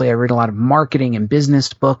of marketing and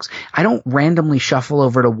business books. I don't randomly shuffle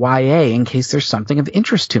over to YA in case there's something of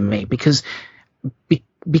interest to me because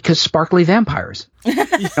sparkly vampires.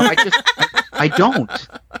 I don't.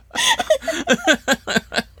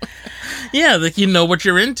 Yeah, like you know what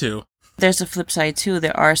you're into. There's a flip side too.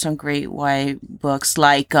 There are some great YA books,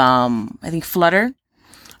 like I think Flutter.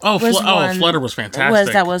 Flutter was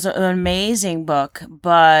fantastic. That was an amazing book.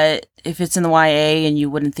 But if it's in the YA, and you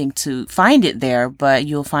wouldn't think to find it there, but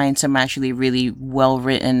you'll find some actually really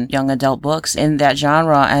well-written young adult books in that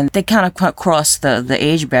genre, and they kind of cross the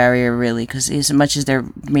age barrier, really, because as much as they're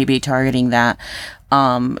maybe targeting that,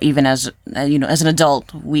 even as as an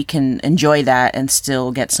adult, we can enjoy that and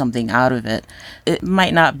still get something out of it. It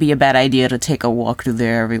might not be a bad idea to take a walk through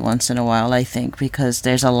there every once in a while, I think, because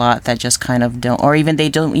there's a lot that just kind of don't, or even they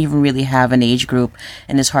don't even really have an age group,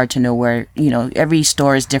 and it's hard to know where, every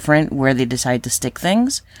store is different where they decide to stick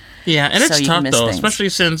things. Yeah, and it's tough though, especially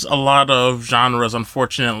since a lot of genres,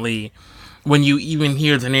 unfortunately, when you even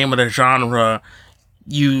hear the name of the genre,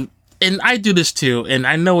 and I do this too, and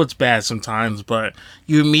I know it's bad sometimes, but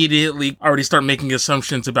you immediately already start making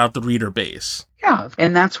assumptions about the reader base. Yeah,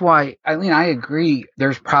 and that's why, Eileen, I agree.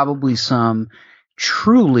 There's probably some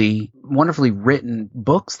truly wonderfully written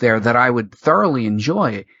books there that I would thoroughly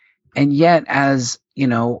enjoy. And yet, as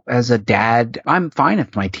a dad, I'm fine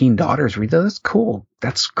if my teen daughters read those. That's cool.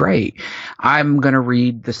 That's great. I'm going to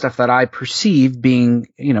read the stuff that I perceive being,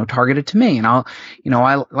 targeted to me. And I'm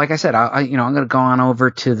going to go on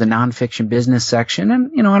over to the nonfiction business section.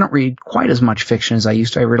 And, I don't read quite as much fiction as I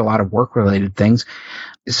used to. I read a lot of work related things.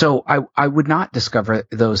 So I would not discover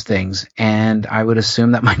those things. And I would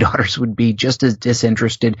assume that my daughters would be just as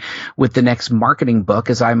disinterested with the next marketing book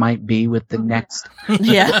as I might be with the next.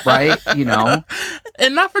 Yeah. Right.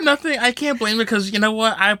 And not for nothing, I can't blame it, because you know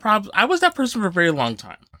what? I was that person for a very long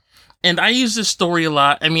time. And I use this story a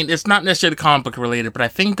lot. I mean, it's not necessarily comic book related, but I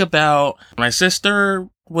think about my sister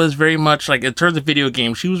was very much like, in terms of video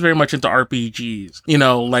games, she was very much into RPGs,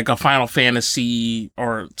 like a Final Fantasy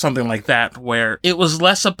or something like that, where it was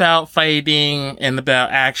less about fighting and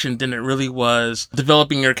about action than it really was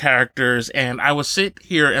developing your characters. And I would sit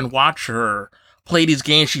here and watch her play these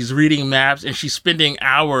games. She's reading maps and she's spending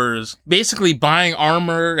hours basically buying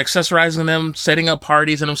armor, accessorizing them, setting up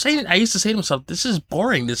parties. And I used to say to myself, this is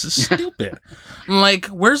boring. This is stupid. I'm like,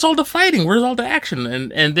 where's all the fighting? Where's all the action?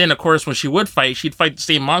 And then, of course, when she would fight, she'd fight the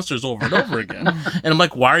same monsters over and over again. And I'm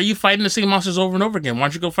like, why are you fighting the same monsters over and over again? Why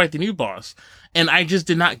don't you go fight the new boss? And I just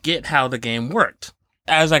did not get how the game worked.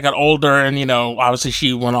 As I got older and, obviously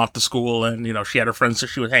she went off to school and, she had her friends, so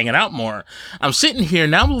she was hanging out more. I'm sitting here,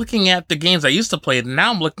 now I'm looking at the games I used to play, and now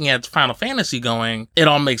I'm looking at Final Fantasy going, it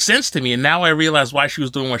all makes sense to me. And now I realize why she was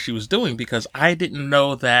doing what she was doing, because I didn't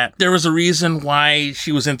know that there was a reason why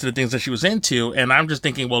she was into the things that she was into. And I'm just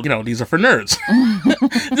thinking, well, these are for nerds.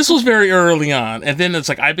 This was very early on. And then it's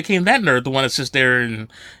like, I became that nerd, the one that sits there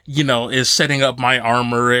and, is setting up my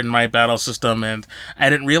armor and my battle system. And I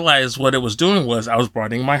didn't realize what it was doing was I was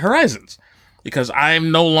broadening my horizons, because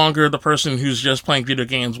I'm no longer the person who's just playing video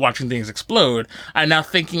games, watching things explode. I'm now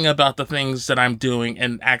thinking about the things that I'm doing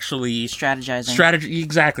and actually strategizing,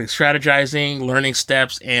 learning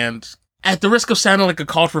steps, and at the risk of sounding like a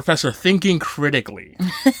college professor, thinking critically.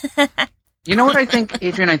 You know what I think,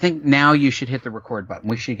 Adrian? I think now you should hit the record button.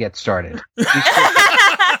 We should get started.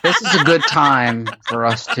 this is a good time for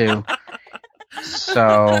us to.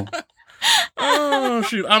 So. Oh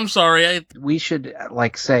shoot! I'm sorry. We should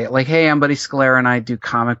say hey, I'm Buddy Scalera and I do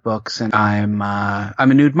comic books, and I'm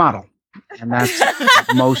a nude model, and that's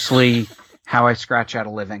mostly how I scratch out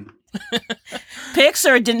a living.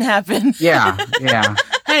 Pixar, it didn't happen. Yeah.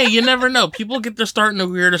 Hey, you never know. People get their start in the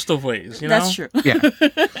weirdest of ways. You know, That's true. Yeah.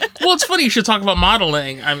 Well, it's funny you should talk about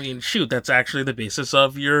modeling. I mean, shoot, that's actually the basis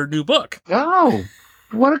of your new book. Oh.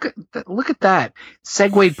 What a good, look at that.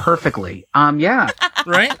 Segued perfectly. Yeah.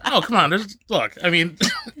 Right? Oh, come on. Look, I mean,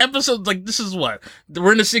 episodes like this is what?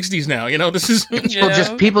 We're in the 60s now, you know? This is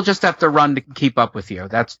People just have to run to keep up with you.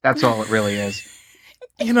 That's all it really is.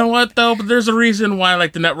 You know what, though? But there's a reason why,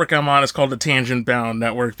 the network I'm on is called the Tangent Bound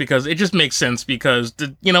Network, because it just makes sense, because,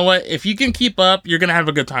 you know what? If you can keep up, you're going to have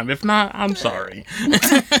a good time. If not, I'm sorry.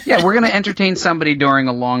 Yeah, we're going to entertain somebody during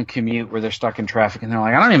a long commute where they're stuck in traffic, and they're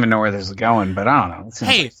like, I don't even know where this is going, but I don't know.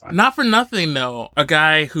 Hey, not for nothing, though. A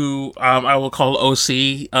guy who I will call OC,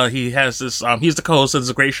 he has this, he's the co-host of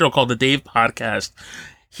this great show called The Dave Podcast.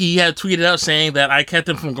 He had tweeted out saying that I kept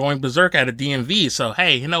him from going berserk at a DMV. So,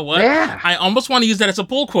 hey, you know what? Yeah. I almost want to use that as a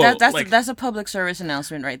pull quote. That's a public service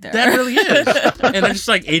announcement right there. That really is. And I'm just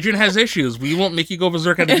Adrian has issues. We won't make you go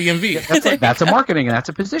berserk at a DMV. That's a marketing and that's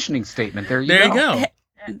a positioning statement. There you go.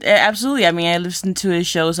 Absolutely. I mean, I listen to his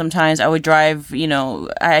show sometimes. I would drive,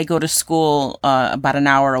 I go to school about an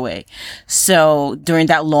hour away. So during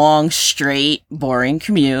that long, straight, boring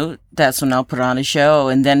commute, that's when I'll put on a show.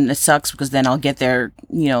 And then it sucks because then I'll get there,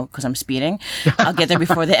 because I'm speeding. I'll get there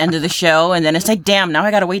before the end of the show. And then it's like, damn, now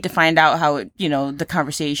I got to wait to find out how the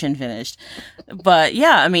conversation finished. But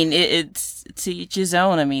yeah, I mean, it's to each his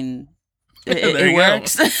own. I mean, it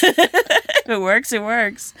works. It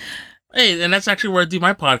works. Hey, and that's actually where I do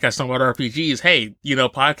my podcast on about RPGs. Hey,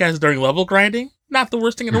 podcasts during level grinding, not the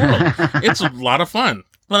worst thing in the world. It's a lot of fun.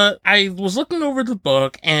 But I was looking over the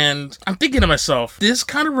book, and I'm thinking to myself, this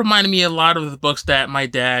kind of reminded me a lot of the books that my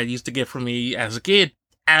dad used to get for me as a kid.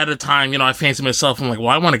 At a time, I fancied myself, I'm like, well,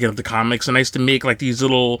 I want to get into comics, and I used to make these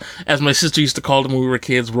little, as my sister used to call them when we were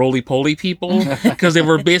kids, roly-poly people, because they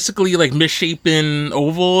were basically misshapen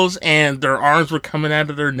ovals, and their arms were coming out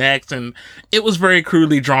of their necks, and it was very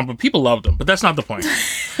crudely drawn, but people loved them. But that's not the point.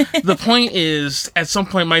 The point is, at some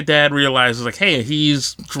point, my dad realizes, hey,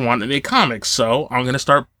 he's wanting to make comics, so I'm going to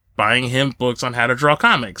start buying him books on how to draw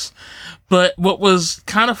comics. But what was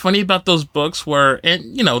kind of funny about those books were,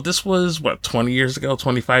 and this was 20 years ago,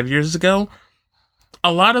 25 years ago.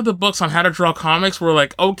 A lot of the books on how to draw comics were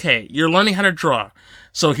okay, you're learning how to draw,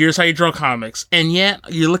 so here's how you draw comics. And yet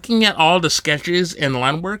you're looking at all the sketches and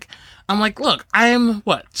line work. I'm like, look, I'm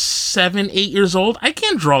 7, 8 years old. I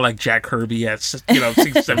can't draw like Jack Kirby at 6,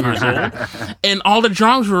 7 years old. And all the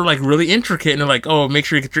drawings were really intricate, and they're like, oh, make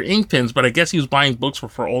sure you get your ink pens. But I guess he was buying books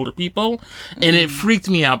for older people, and it freaked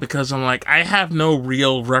me out because I'm like, I have no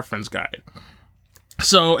real reference guide.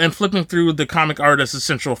 So, and flipping through the Comic Artist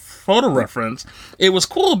Essential Photo Reference, it was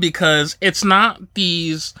cool because it's not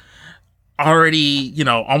these already,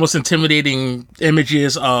 almost intimidating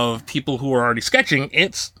images of people who are already sketching.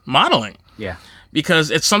 It's modeling. Yeah. Because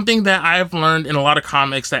it's something that I've learned in a lot of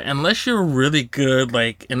comics that unless you're really good,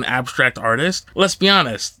 an abstract artist, let's be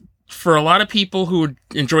honest, for a lot of people who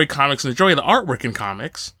enjoy comics and enjoy the artwork in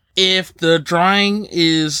comics, if the drawing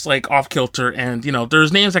is off kilter and,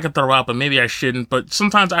 there's names I could throw out, but maybe I shouldn't. But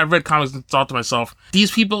sometimes I've read comics and thought to myself, these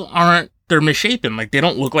people they're misshapen. They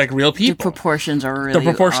don't look like real people. The proportions are really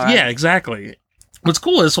odd. Yeah, exactly. What's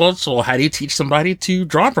cool is also how do you teach somebody to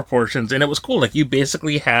draw proportions? And it was cool. You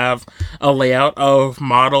basically have a layout of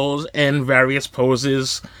models and various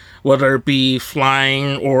poses, whether it be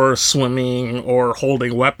flying or swimming or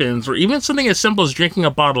holding weapons or even something as simple as drinking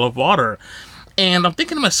a bottle of water. And I'm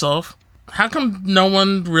thinking to myself, how come no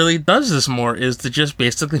one really does this more, is to just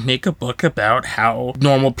basically make a book about how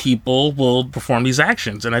normal people will perform these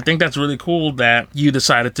actions. And I think that's really cool that you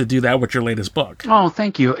decided to do that with your latest book. Oh,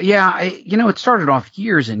 thank you. Yeah, it started off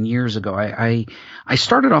years and years ago. I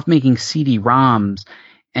started off making CD-ROMs,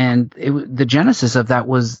 and the genesis of that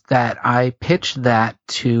was that I pitched that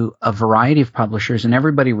to a variety of publishers, and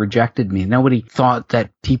everybody rejected me. Nobody thought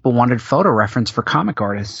that people wanted photo reference for comic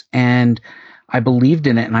artists, and I believed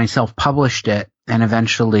in it, and I self-published it, and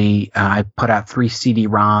eventually I put out 3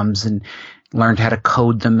 CD-ROMs and learned how to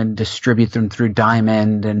code them and distribute them through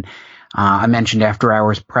Diamond. And I mentioned After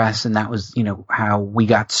Hours Press, and that was, how we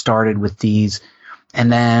got started with these. And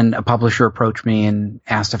then a publisher approached me and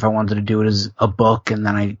asked if I wanted to do it as a book, and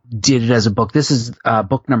then I did it as a book. This is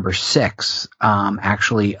book number 6,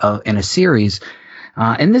 actually, in a series.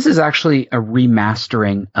 And this is actually a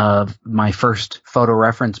remastering of my first photo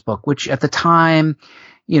reference book, which at the time,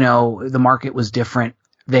 the market was different.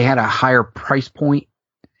 They had a higher price point,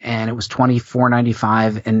 and it was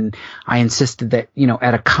 $24.95. And I insisted that,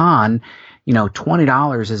 at a con,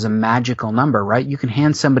 $20 is a magical number, right? You can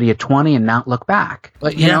hand somebody a 20 and not look back.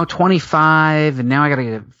 But, 25, and now I got to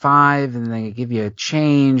get 5, and they give you a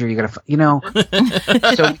change, or you got to,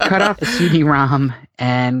 So we cut out the CD-ROM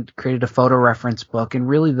and created a photo reference book. And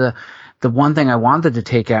really the one thing I wanted to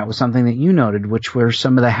take out was something that you noted, which were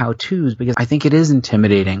some of the how-tos, because I think it is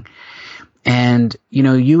intimidating. And,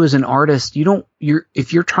 you as an artist,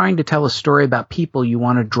 if you're trying to tell a story about people, you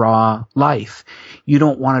want to draw life. You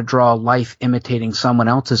don't want to draw life imitating someone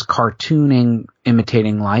else's cartooning,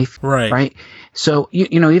 imitating life. Right. So,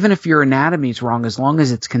 even if your anatomy's wrong, as long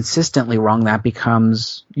as it's consistently wrong, that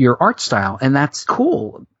becomes your art style. And that's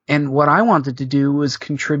cool. And what I wanted to do was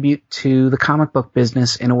contribute to the comic book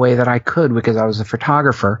business in a way that I could, because I was a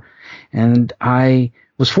photographer, and I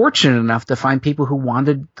was fortunate enough to find people who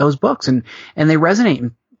wanted those books, and they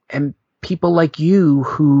resonate. And people like you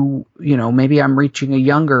who, maybe I'm reaching a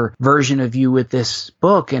younger version of you with this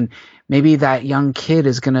book, and maybe that young kid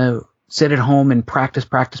is going to sit at home and practice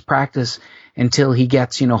until he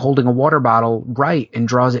gets, holding a water bottle right and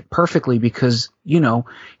draws it perfectly, because, you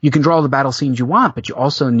can draw the battle scenes you want, but you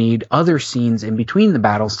also need other scenes in between the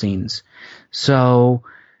battle scenes. So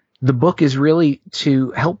the book is really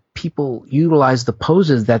to help people utilize the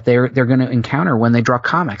poses that they're going to encounter when they draw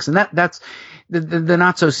comics. And that's the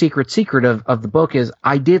not so secret of the book is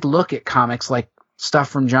I did look at comics like stuff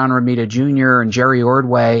from John Romita Jr. and Jerry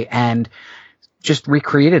Ordway and just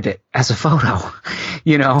recreated it as a photo,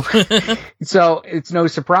 So it's no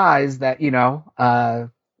surprise that,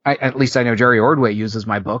 at least I know Jerry Ordway uses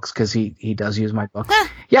my books, because he does use my books.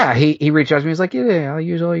 Yeah, he reached out to me. He's like, yeah, I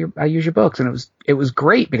use your books, and it was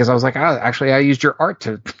great, because I was like, I used your art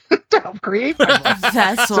to help create my books.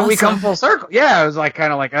 That's so awesome. We come full circle. Yeah, it was like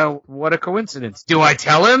kind of like, oh, what a coincidence. Do I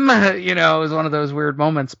tell him? It was one of those weird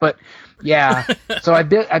moments. But yeah, so I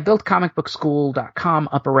built comicbookschool.com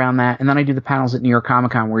up around that, and then I do the panels at New York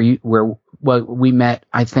Comic Con where we met,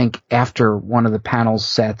 I think, after one of the panel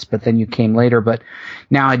sets, but then you came later. But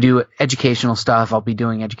now I do educational stuff. I'll be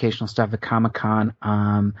doing educational stuff at Comic Con.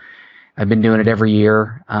 I've been doing it every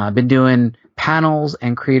year. I've been doing panels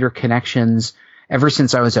and creator connections ever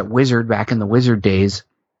since I was at Wizard, back in the Wizard days.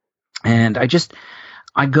 And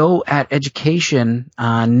I go at education,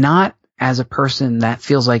 not as a person that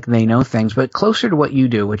feels like they know things, but closer to what you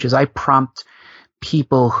do, which is I prompt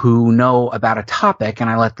people who know about a topic and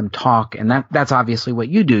I let them talk. And that's obviously what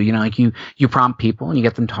you do. You prompt people and you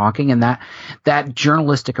get them talking, and that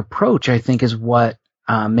journalistic approach, I think, is what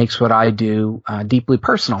makes what I do deeply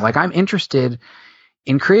personal. Like, I'm interested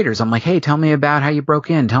in creators. I'm like, hey, tell me about how you broke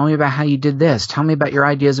in. Tell me about how you did this. Tell me about your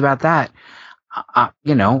ideas about that.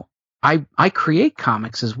 I create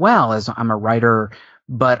comics as well, as I'm a writer,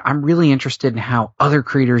 but I'm really interested in how other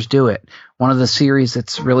creators do it. One of the series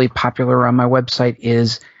that's really popular on my website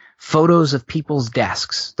is photos of people's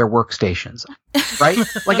desks, their workstations, right?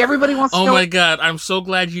 Like, everybody wants to know. Oh my God, I'm so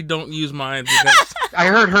glad you don't use mine, because I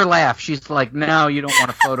heard her laugh. She's like, no, you don't want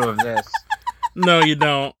a photo of this. No, you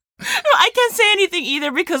don't. No, I can't say anything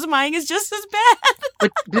either, because mine is just as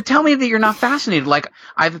bad. But tell me that you're not fascinated. Like,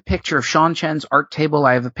 I have a picture of Sean Chen's art table.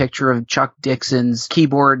 I have a picture of Chuck Dixon's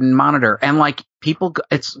keyboard and monitor. And like,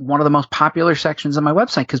 it's one of the most popular sections on my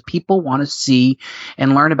website, because people want to see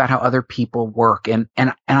and learn about how other people work. And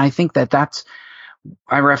I think that's,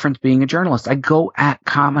 I reference being a journalist. I go at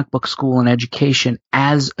comic book school and education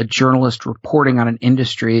as a journalist reporting on an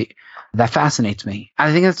industry that fascinates me.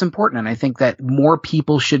 I think that's important. And I think that more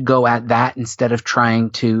people should go at that instead of trying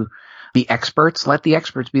to be experts. Let the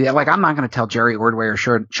experts be there. Like, I'm not going to tell Jerry Ordway or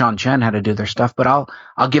Sean Chen how to do their stuff, but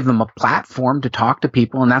I'll give them a platform to talk to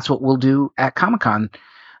people. And that's what we'll do at Comic-Con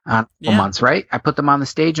months, right? I put them on the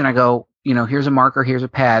stage and I go, here's a marker, here's a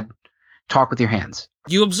pad, talk with your hands.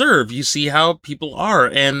 You observe, you see how people are,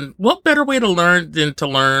 and what better way to learn than to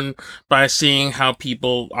learn by seeing how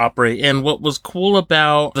people operate. And what was cool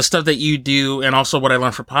about the stuff that you do, and also what I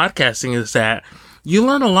learned from podcasting, is that you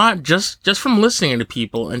learn a lot just from listening to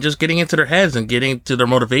people and just getting into their heads and getting to their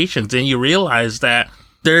motivations. And you realize that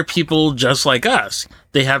they're people just like us.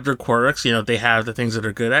 They have their quirks, they have the things that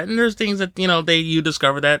they're good at, and there's things that, you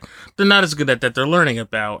discover that they're not as good at, that they're learning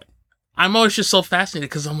about. I'm always just so fascinated,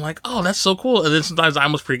 because I'm like, oh, that's so cool. And then sometimes I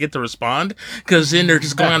almost forget to respond, because then they're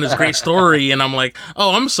just going on this great story. And I'm like,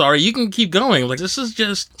 oh, I'm sorry. You can keep going. Like, this is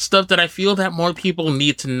just stuff that I feel that more people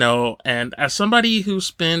need to know. And as somebody who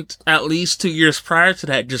spent at least 2 years prior to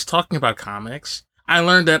that just talking about comics, I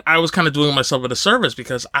learned that I was kind of doing myself a disservice,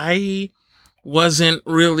 because I wasn't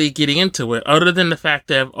really getting into it, other than the fact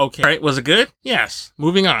that, okay, all right, was it good? Yes.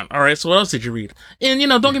 Moving on. All right, so what else did you read? And,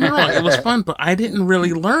 don't get me wrong, it was fun, but I didn't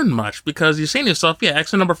really learn much, because you're saying to yourself, yeah,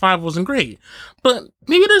 X-Men number 5 wasn't great. But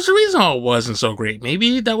maybe there's a reason why it wasn't so great.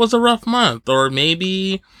 Maybe that was a rough month, or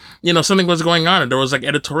maybe, something was going on and there was like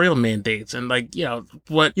editorial mandates. And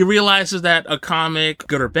what you realize is that a comic,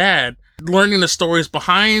 good or bad, learning the stories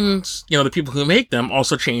behind, the people who make them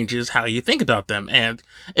also changes how you think about them. And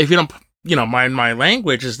if you don't, my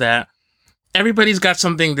language is that everybody's got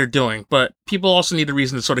something they're doing, but people also need a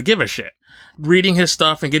reason to sort of give a shit. Reading his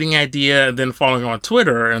stuff and getting an idea and then following him on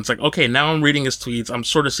Twitter, and it's like, okay, now I'm reading his tweets, I'm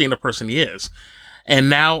sort of seeing the person he is.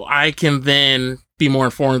 And now I can then be more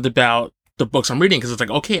informed about the books I'm reading, because it's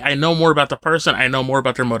like, okay, I know more about the person, I know more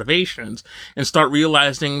about their motivations, and start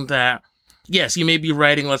realizing that yes, you may be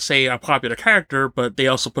writing, let's say, a popular character, but they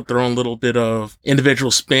also put their own little bit of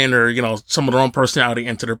individual spin or, some of their own personality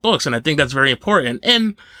into their books. And I think that's very important.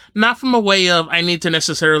 And not from a way of, I need to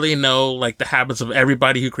necessarily know, like, the habits of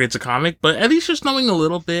everybody who creates a comic, but at least just knowing a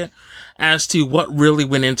little bit as to what really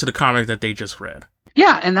went into the comic that they just read.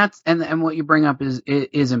 Yeah, and that's and what you bring up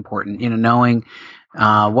is important. Knowing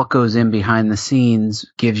what goes in behind the scenes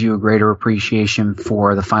gives you a greater appreciation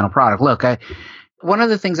for the final product. Look, one of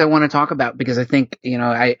the things I want to talk about, because I think,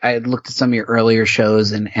 I looked at some of your earlier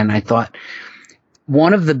shows and I thought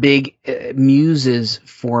one of the big muses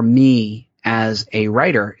for me as a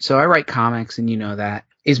writer, so I write comics and that,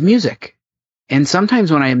 is music. And sometimes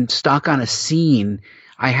when I'm stuck on a scene,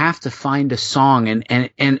 I have to find a song and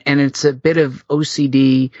it's a bit of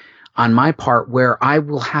OCD on my part where I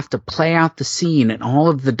will have to play out the scene and all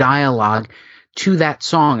of the dialogue to that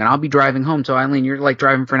song, and I'll be driving home. So Eileen, you're like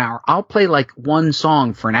driving for an hour. I'll play like one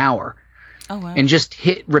song for an hour. Oh, wow. And just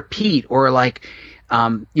hit repeat, or like,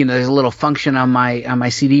 there's a little function on my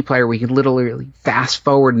CD player where you can literally fast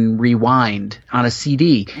forward and rewind on a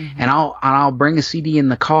CD. Mm-hmm. And I'll bring a CD in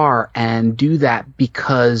the car and do that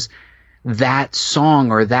because that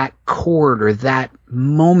song or that chord or that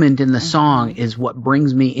moment in the song is what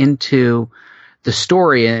brings me into the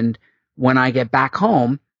story. And when I get back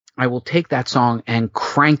home, I will take that song and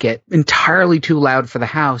crank it entirely too loud for the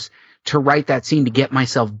house to write that scene to get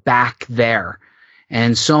myself back there.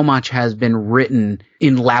 And so much has been written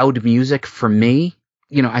in loud music for me.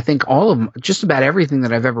 I think just about everything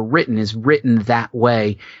that I've ever written is written that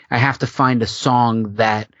way. I have to find a song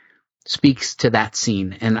that speaks to that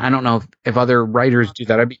scene. And I don't know if other writers do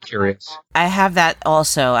that. I'd be curious. I have that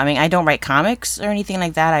also. I mean, I don't write comics or anything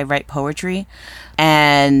like that. I write poetry.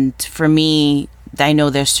 And for me, I know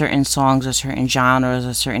there's certain songs or certain genres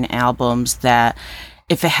or certain albums that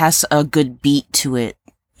if it has a good beat to it,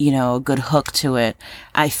 a good hook to it,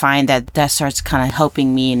 I find that starts kind of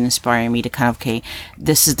helping me and inspiring me to kind of, okay,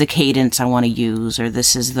 this is the cadence I want to use, or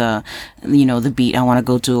this is the, the beat I want to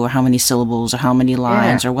go to, or how many syllables, or how many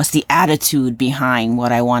lines, or what's the attitude behind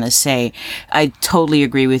what I want to say. I totally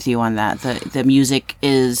agree with you on that. The music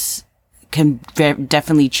can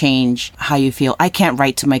definitely change how you feel. I can't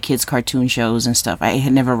write to my kids' cartoon shows and stuff. I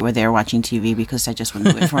never were there watching TV because I just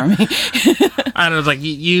wouldn't do it for me. I don't know, like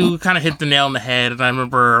you kind of hit the nail on the head. And I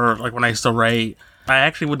remember like when I used to write, I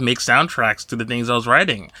actually would make soundtracks to the things I was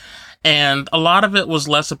writing. And a lot of it was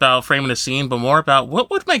less about framing a scene, but more about what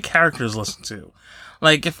would my characters listen to?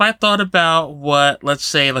 Like if I thought about what, let's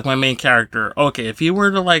say like my main character, okay, if he were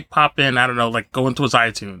to like pop in, I don't know, like go into his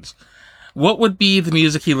iTunes, what would be the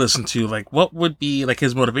music he listened to? Like, what would be, like,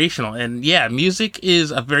 his motivational? And, yeah, music is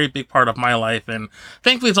a very big part of my life, and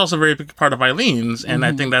thankfully it's also a very big part of Eileen's, and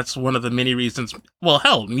I think that's one of the many reasons, well,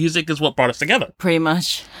 hell, music is what brought us together. Pretty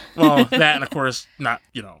much. Well, that, and of course, not,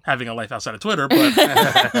 having a life outside of Twitter, but...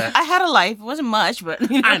 I had a life. It wasn't much, but...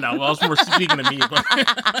 I know, well, I was more speaking to me,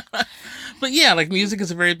 but... But, yeah, like, music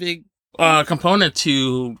is a very big component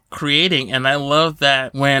to creating, and I love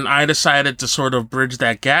that when I decided to sort of bridge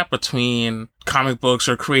that gap between comic books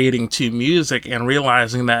or creating to music and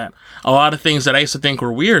realizing that a lot of things that I used to think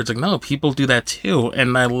were weird, it's like, no, people do that too.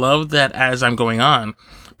 And I love that as I'm going on,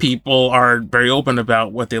 people are very open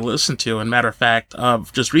about what they listen to. And matter of fact,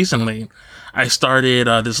 just recently, I started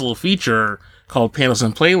this little feature called Panels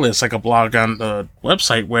and Playlists, like a blog on the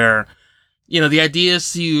website where, the idea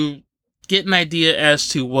is to get an idea as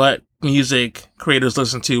to what music creators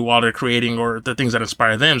listen to while they're creating, or the things that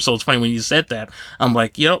inspire them. So it's funny when you said that, I'm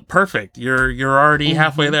like, perfect. You're already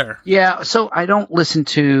halfway there. Yeah. So I don't listen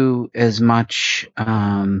to as much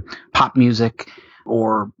pop music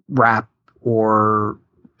or rap, or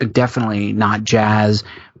definitely not jazz,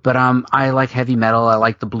 but I like heavy metal. I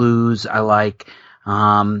like the blues. I like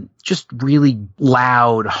just really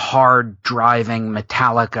loud, hard driving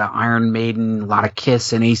Metallica, Iron Maiden, a lot of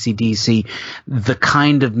Kiss and AC/DC, the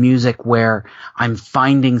kind of music where I'm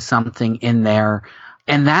finding something in there.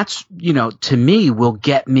 And that's, to me, will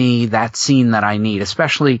get me that scene that I need,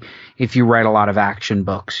 especially if you write a lot of action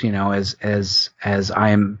books, as I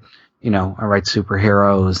am, I write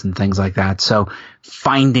superheroes and things like that. So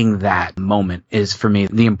finding that moment is for me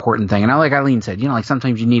the important thing. And like Eileen said, like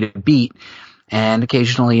sometimes you need a beat, and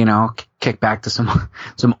occasionally, kick back to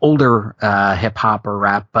some older hip hop or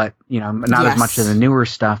rap, but not as much of the newer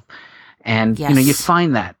stuff. And you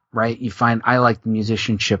find that, right? You find I like the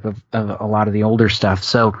musicianship of a lot of the older stuff.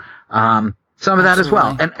 So some of that as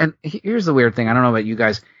well. And here's the weird thing. I don't know about you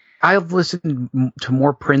guys. I've listened to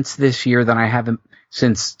more Prince this year than I haven't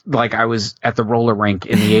since I was at the roller rink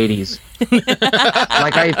in the 80s.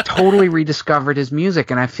 I totally rediscovered his music,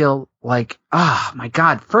 and I feel like, my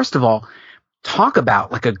God, first of all, talk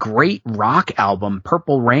about a great rock album,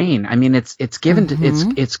 Purple Rain. I mean, it's given to,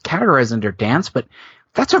 it's categorized under dance, but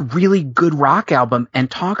that's a really good rock album. And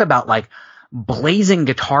talk about blazing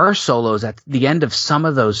guitar solos at the end of some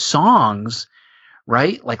of those songs,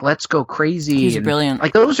 right? Let's Go Crazy. He's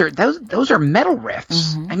brilliant. Those are metal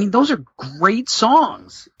riffs. I mean, those are great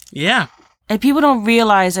songs. Yeah. And people don't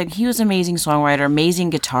realize he was an amazing songwriter,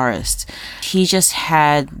 amazing guitarist. He just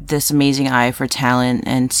had this amazing eye for talent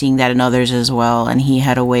and seeing that in others as well. And he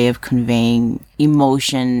had a way of conveying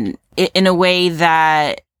emotion in a way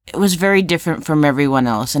that it was very different from everyone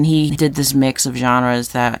else. And he did this mix of genres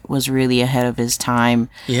that was really ahead of his time.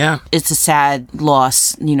 Yeah. It's a sad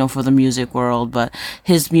loss, for the music world, but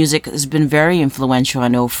his music has been very influential, I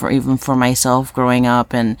know, even for myself growing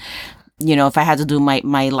up. And if I had to do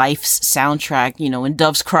my life's soundtrack, when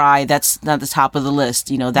doves cry, that's not the top of the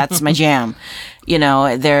list. That's my jam.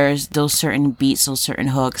 There's those certain beats, those certain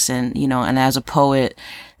hooks. And, and as a poet,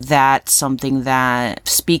 that's something that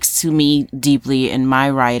speaks to me deeply in my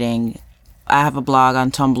writing. I have a blog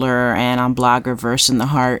on Tumblr and on Blogger, Verse in the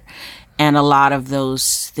Heart. And a lot of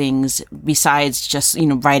those things, besides just,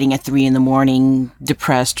 writing at 3 a.m,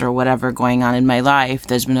 depressed or whatever going on in my life,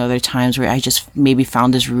 there's been other times where I just maybe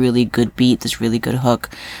found this really good beat, this really good hook,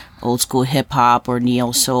 old school hip hop or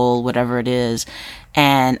neo soul, whatever it is.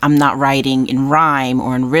 And I'm not writing in rhyme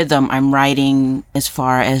or in rhythm. I'm writing as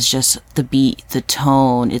far as just the beat, the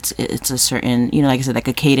tone. It's a certain, like I said,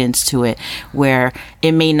 a cadence to it where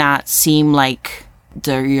it may not seem like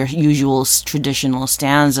your usual traditional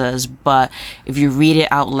stanzas, but if you read it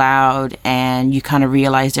out loud and you kind of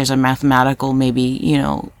realize there's a mathematical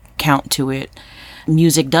count to it,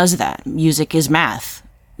 music does that. Music is math,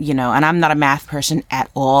 and I'm not a math person at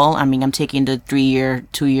all. I mean, I'm taking the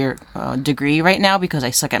 2-year degree right now because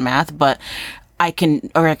I suck at math, but I can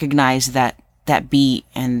recognize that beat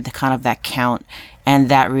and the kind of that count, and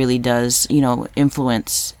that really does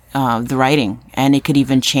influence the writing. And it could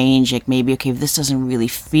even change, maybe, okay, if this doesn't really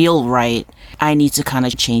feel right, I need to kind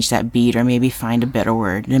of change that beat, or maybe find a better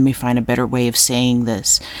word, let me find a better way of saying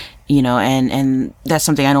this, and that's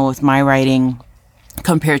something I know with my writing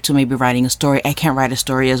compared to maybe writing a story. I can't write a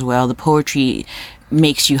story as well. The poetry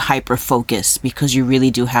makes you hyper focused because you really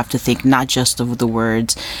do have to think not just of the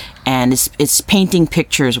words, and it's painting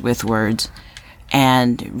pictures with words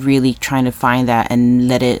and really trying to find that and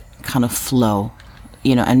let it kind of flow.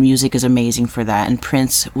 And music is amazing for that. And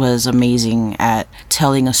Prince was amazing at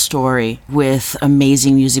telling a story with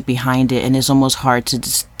amazing music behind it. And it's almost hard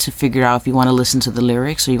to figure out if you want to listen to the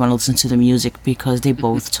lyrics or you want to listen to the music, because they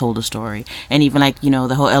both told a story. And even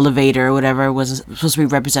the whole elevator or whatever was supposed to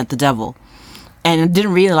represent the devil. And I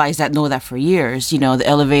didn't realize know that for years. The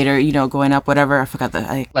elevator, going up, whatever. I forgot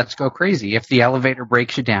that. Let's Go Crazy. If the elevator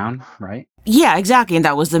breaks you down, right? Yeah, exactly. And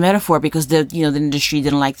that was the metaphor, because the industry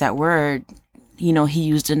didn't like that word. He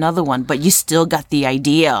used another one, but you still got the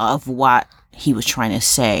idea of what he was trying to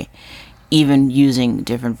say, even using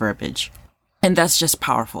different verbiage. And that's just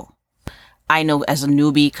powerful. I know as a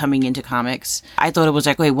newbie coming into comics, I thought it was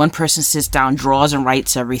one person sits down, draws and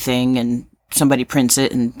writes everything, and somebody prints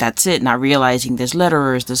it, and that's it. Not realizing there's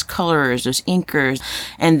letterers, there's colorers, there's inkers.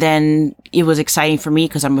 And then it was exciting for me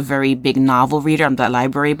because I'm a very big novel reader. I'm that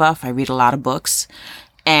library buff. I read a lot of books.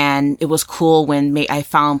 And it was cool when I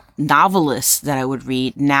found novelists that I would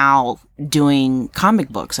read now doing comic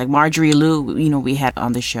books. Like Marjorie Liu, we had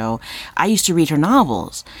on the show. I used to read her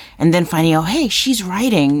novels. And then finding out, hey, she's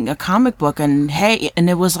writing a comic book. And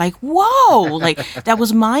it was whoa, that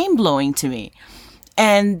was mind-blowing to me.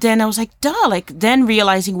 And then I was then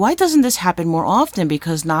realizing, why doesn't this happen more often?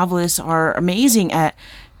 Because novelists are amazing at,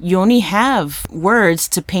 you only have words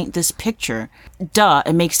to paint this picture.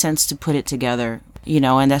 It makes sense to put it together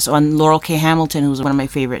And that's on Laurel K. Hamilton, who's one of my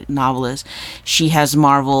favorite novelists. She has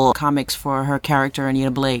Marvel comics for her character,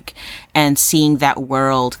 Anita Blake, and seeing that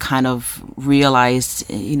world kind of realized,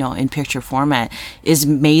 in picture format is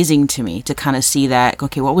amazing to me, to kind of see that,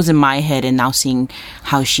 okay, what was in my head and now seeing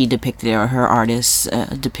how she depicted it, or her artist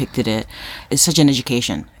depicted it, is such an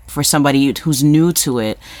education. For somebody who's new to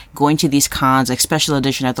it, going to these cons, like Special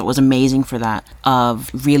Edition, I thought was amazing for that,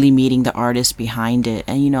 of really meeting the artist behind it.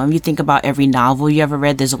 And, if you think about every novel you ever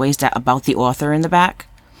read, there's always that about the author in the back.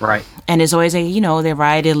 Right. And there's always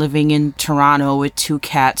they're living in Toronto with 2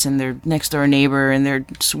 cats and their next door neighbor and their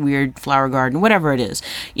weird flower garden, whatever it is.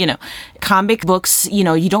 Comic books,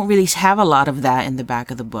 you don't really have a lot of that in the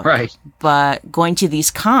back of the book. Right. But going to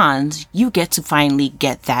these cons, you get to finally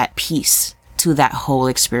get that piece to that whole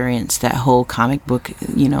experience, that whole comic book,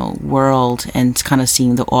 world, and kind of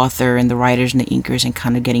seeing the author and the writers and the inkers and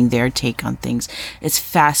kind of getting their take on things. It's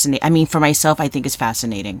fascinating. I mean, for myself, I think it's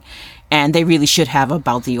fascinating. And they really should have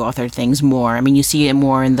about the author things more. I mean, you see it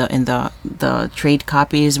more in the trade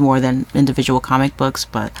copies more than individual comic books,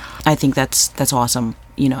 but I think that's awesome.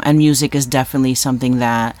 And music is definitely something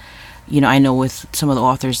that, I know with some of the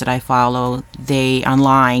authors that I follow,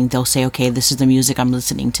 they'll say, okay, this is the music I'm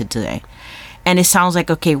listening to today. And it sounds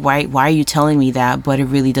like, okay, why are you telling me that? But it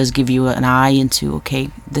really does give you an eye into,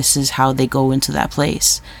 okay, this is how they go into that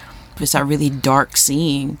place. It's that really dark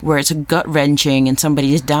scene where it's a gut-wrenching and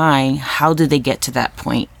somebody is dying. How did they get to that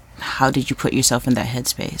point? How did you put yourself in that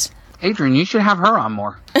headspace? Adrian, you should have her on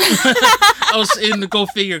more. I was in the go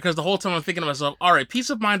figure, because the whole time I'm thinking to myself, all right,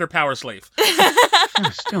 Peace of Mind or Power Slave?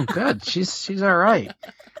 She's doing good. She's all right.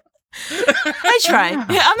 I tried.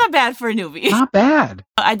 Yeah, I'm not bad for a newbie. Not bad.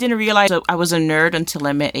 I didn't realize I was a nerd until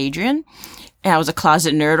I met Adrian. And I was a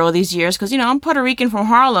closet nerd all these years because, I'm Puerto Rican from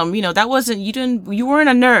Harlem. That wasn't, you weren't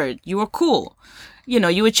a nerd. You were cool.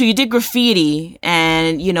 You did graffiti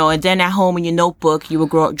and, and then at home in your notebook, you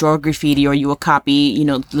would draw graffiti, or you would copy,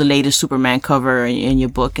 the latest Superman cover in your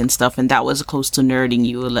book and stuff. And that was close to nerding.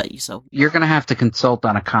 You would let yourself. You're going to have to consult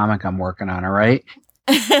on a comic I'm working on, all right?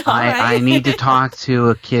 I need to talk to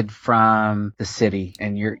a kid from the city,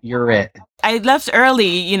 and you're it. I left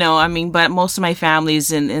early, but most of my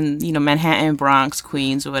family's in Manhattan, Bronx,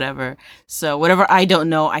 Queens, or whatever. So whatever I don't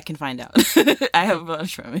know, I can find out. I have a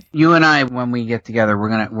bunch from it. You and I, when we get together,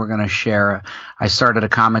 we're gonna share. I started a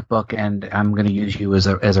comic book, and I'm gonna use you as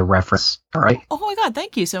a reference. All right. Oh my God!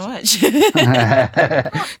 Thank you so much.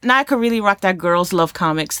 Now I could really rock that girls love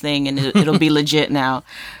comics thing, and it'll be legit now.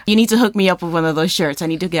 You need to hook me up with one of those shirts. I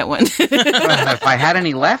need to get one. If I had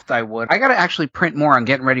any left, I would. I gotta actually print more. I'm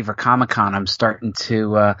getting ready for Comic-Con. I'm starting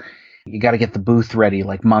to, you got to get the booth ready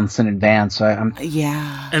like months in advance.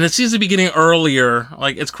 Yeah. And it seems to be getting earlier.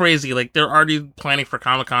 Like, it's crazy. Like, they're already planning for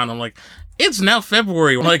Comic-Con. I'm like, it's now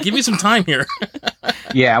February. Like, give me some time here.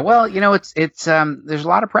 Yeah. Well, it's there's a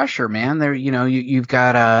lot of pressure, man. There, you've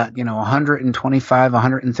got, 125,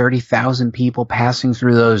 130,000 people passing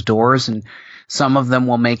through those doors, and some of them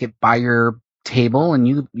will make it by your table, and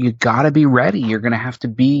you got to be ready. You're going to have to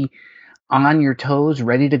be on your toes,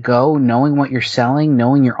 ready to go, knowing what you're selling,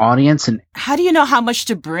 knowing your audience. And how do you know how much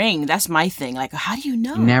to bring? That's my thing. Like, how do you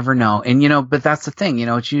know? You never know. And, but that's the thing,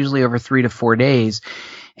 it's usually over 3 to 4 days.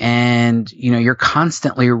 And, you're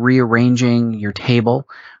constantly rearranging your table.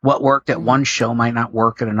 What worked at one show might not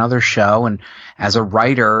work at another show. And as a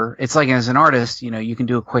writer, it's like as an artist, you can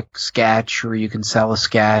do a quick sketch, or you can sell a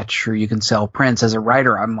sketch, or you can sell prints. As a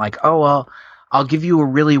writer, I'm like, oh, well, I'll give you a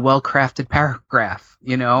really well-crafted paragraph,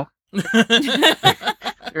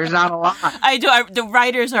 There's not a lot. I do. The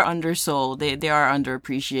writers are undersold. They are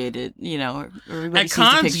underappreciated. At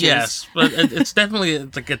cons, yes, but it's definitely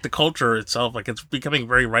like at the culture itself. Like, it's becoming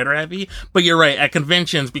very writer heavy. But you're right. At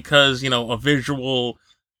conventions, because a visual.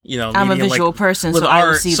 I'm a visual person, with so art, I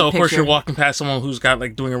will see so the of course picture. you're walking past someone who's got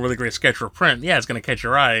like doing a really great sketch or print. Yeah, it's gonna catch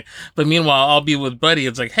your eye. But meanwhile, I'll be with Buddy.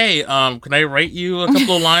 It's like, hey, can I write you a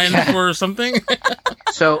couple of lines for something?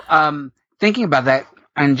 So, thinking about that,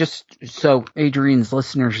 and just so Adrian's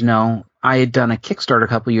listeners know, I had done a Kickstarter a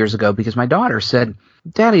couple years ago because my daughter said,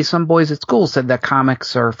 Daddy, some boys at school said that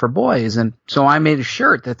comics are for boys. And so I made a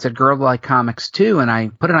shirt that said Girls Like Comics Too, and I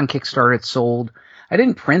put it on Kickstarter. It sold. I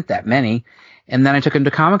didn't print that many. And then I took them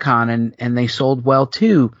to Comic-Con, and they sold well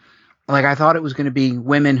too. Like, I thought it was going to be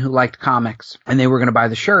women who liked comics and they were going to buy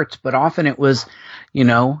the shirts, but often it was,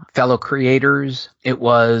 fellow creators. It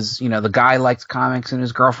was, the guy likes comics and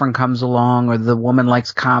his girlfriend comes along, or the woman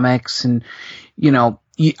likes comics, and,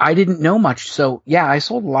 I didn't know much. So yeah, I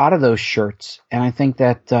sold a lot of those shirts. And I think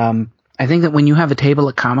that, I think that when you have a table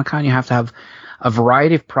at Comic-Con, you have to have a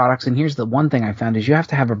variety of products. And here's the one thing I found is you have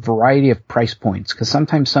to have a variety of price points, because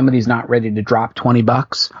sometimes somebody's not ready to drop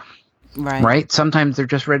 $20. Right. Sometimes they're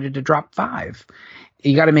just ready to drop $5.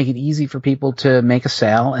 You got to make it easy for people to make a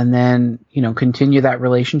sale and then, continue that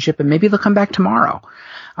relationship, and maybe they'll come back tomorrow.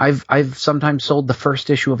 I've sometimes sold the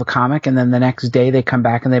first issue of a comic, and then the next day they come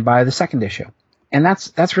back and they buy the second issue. And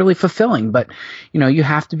that's really fulfilling, but you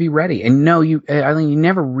have to be ready. And you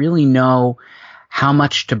never really know how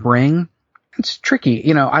much to bring. It's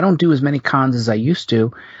tricky. I don't do as many cons as I used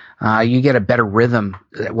to. You get a better rhythm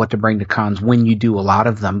at what to bring to cons when you do a lot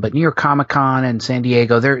of them. But New York Comic Con and San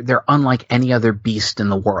Diego, they're unlike any other beast in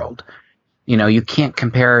the world. You can't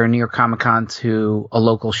compare New York Comic Con to a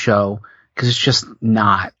local show because it's just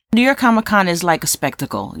not. New York Comic Con is like a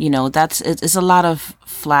spectacle. It's a lot of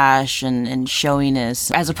flash and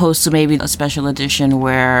showiness, as opposed to maybe a special edition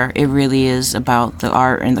where it really is about the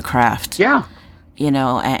art and the craft. Yeah.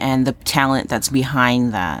 And the talent that's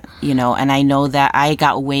behind that, and I know that I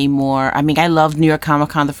got way more. I mean, I loved New York Comic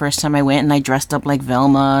Con the first time I went, and I dressed up like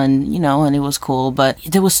Velma and it was cool, but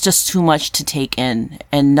there was just too much to take in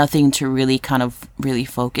and nothing to really kind of really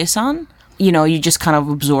focus on. You're just kind of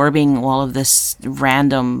absorbing all of this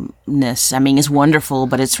randomness. I mean, it's wonderful,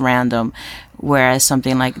 but it's random. Whereas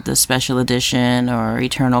something like the special edition or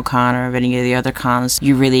Eternal Con or any of the other cons,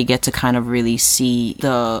 you really get to kind of really see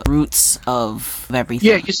the roots of everything.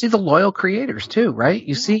 Yeah, you see the loyal creators too, right?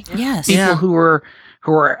 You see yes. people who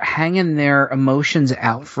are hanging their emotions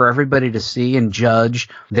out for everybody to see and judge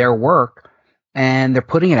their work, and they're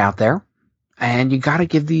putting it out there. And you got to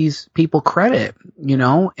give these people credit,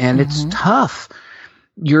 and it's tough.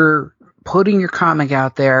 You're putting your comic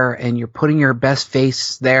out there and you're putting your best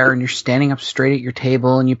face there, and you're standing up straight at your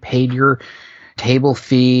table, and you paid your table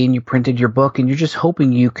fee and you printed your book, and you're just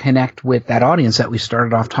hoping you connect with that audience that we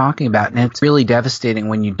started off talking about. And it's really devastating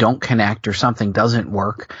when you don't connect or something doesn't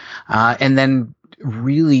work, and then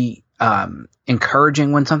really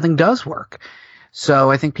encouraging when something does work.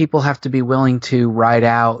 So I think people have to be willing to ride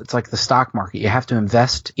out. It's like the stock market. You have to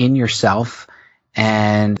invest in yourself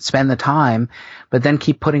and spend the time, but then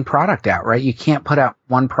keep putting product out, right? You can't put out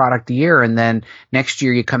one product a year and then next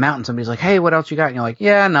year you come out and somebody's like, hey, what else you got? And you're like,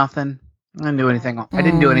 yeah, nothing. I didn't do anything. I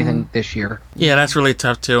didn't do anything this year. Yeah, that's really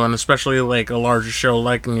tough too. And especially like a larger show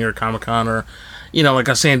like New York Comic Con or, like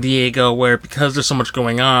a San Diego, where because there's so much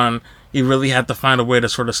going on, you really have to find a way to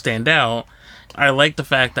sort of stand out. I like the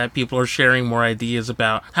fact that people are sharing more ideas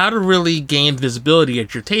about how to really gain visibility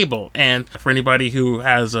at your table. And for anybody who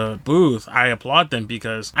has a booth, I applaud them,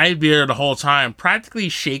 because I'd be there the whole time practically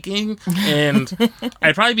shaking, and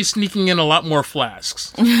I'd probably be sneaking in a lot more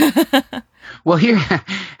flasks. Well,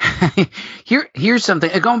 here's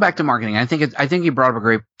something. Going back to marketing, I think you brought up a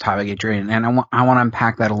great topic, Adrian, and I want to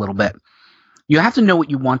unpack that a little bit. You have to know what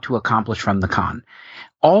you want to accomplish from the con.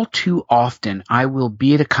 All too often, I will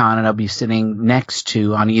be at a con and I'll be sitting next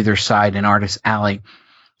to, on either side in Artist Alley,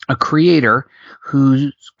 a creator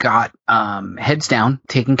who's got heads down,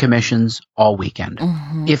 taking commissions all weekend.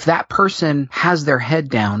 Mm-hmm. If that person has their head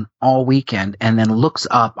down all weekend and then looks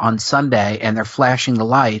up on Sunday and they're flashing the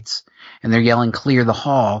lights and they're yelling, clear the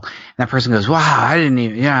hall, and that person goes,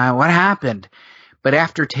 wow, what happened? But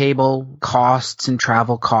after table costs and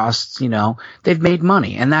travel costs, they've made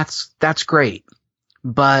money, and that's great.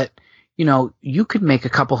 But, you could make a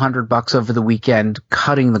couple $100 over the weekend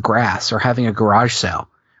cutting the grass or having a garage sale,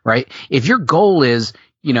 right? If your goal is,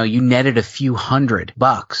 you netted a few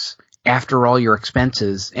 $100 after all your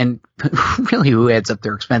expenses, and really who adds up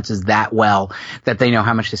their expenses that well that they know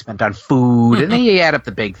how much they spent on food, and they add up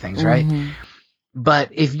the big things, right? Mm-hmm. But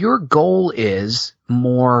if your goal is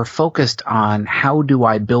more focused on how do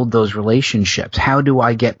I build those relationships? How do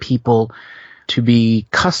I get people to be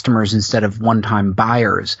customers instead of one-time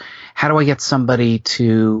buyers? How do I get somebody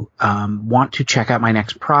to want to check out my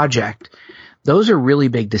next project? Those are really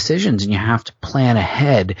big decisions, and you have to plan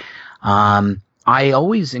ahead. I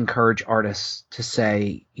always encourage artists to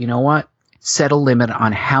say, you know what? Set a limit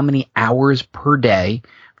on how many hours per day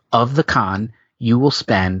of the con you will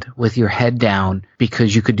spend with your head down,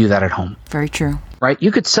 because you could do that at home. Very true. Right?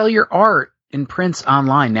 You could sell your art in prints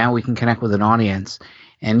online. Now we can connect with an audience.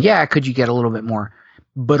 And yeah, could you get a little bit more?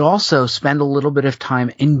 But also spend a little bit of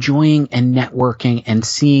time enjoying and networking and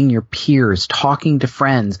seeing your peers, talking to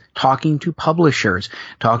friends, talking to publishers,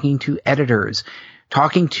 talking to editors,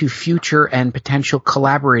 talking to future and potential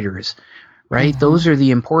collaborators, right? Mm-hmm. Those are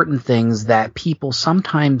the important things that people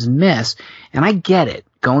sometimes miss. And I get it.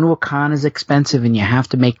 Going to a con is expensive and you have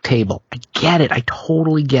to make table. I get it. I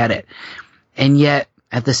totally get it. And yet,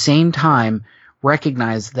 at the same time,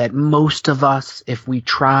 recognize that most of us, if we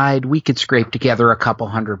tried, we could scrape together a couple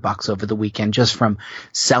 $100 over the weekend just from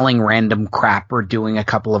selling random crap or doing a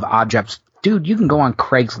couple of odd jobs. Dude, you can go on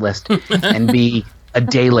Craigslist and be a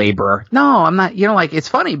day laborer. No, I'm not, like, it's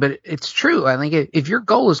funny, but it's true. I think if your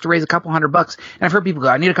goal is to raise a couple $100, and I've heard people go,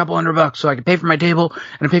 I need a couple $100 so I can pay for my table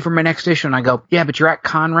and I pay for my next issue. And I go, yeah, but you're at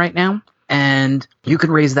con right now and you can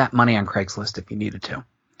raise that money on Craigslist if you needed to.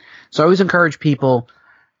 So I always encourage people,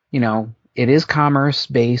 it is commerce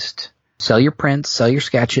based. Sell your prints, sell your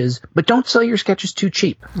sketches, but don't sell your sketches too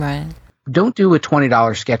cheap. Right. Don't do a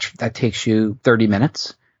 $20 sketch that takes you 30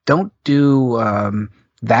 minutes. Don't do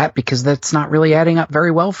that because that's not really adding up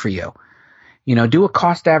very well for you. Do a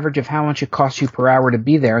cost average of how much it costs you per hour to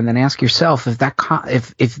be there, and then ask yourself if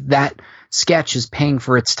that sketch is paying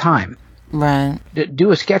for its time. Right.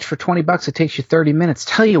 Do a sketch for $20 that takes you 30 minutes.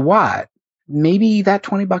 Tell you what, maybe that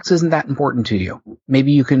 $20 isn't that important to you.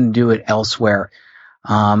 Maybe you can do it elsewhere,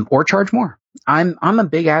 or charge more. I'm a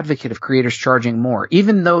big advocate of creators charging more,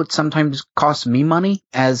 even though it sometimes costs me money.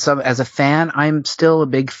 As a fan, I'm still a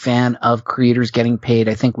big fan of creators getting paid.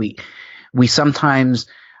 I think we sometimes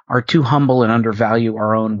are too humble and undervalue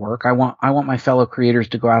our own work. I want my fellow creators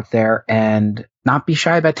to go out there and not be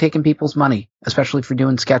shy about taking people's money, especially for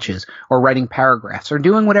doing sketches or writing paragraphs or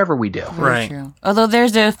doing whatever we do. Very true. Although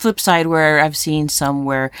there's the flip side where I've seen some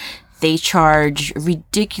where they charge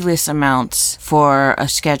ridiculous amounts for a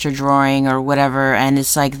sketch or drawing or whatever, and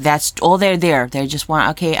it's like that's all they're there. They just want,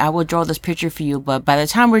 okay, I will draw this picture for you, but by the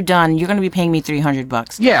time we're done, you're going to be paying me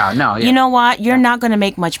 $300. Yeah, no. Yeah. You know what? You're not going to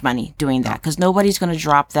make much money doing that because nobody's going to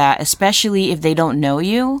drop that, especially if they don't know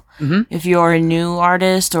you. Mm-hmm. If you're a new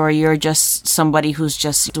artist or you're just somebody who's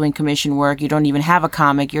just doing commission work, you don't even have a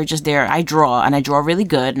comic, you're just there. I draw, and I draw really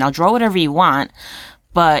good, and I'll draw whatever you want.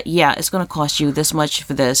 But yeah, it's going to cost you this much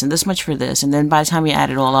for this and this much for this. And then by the time you add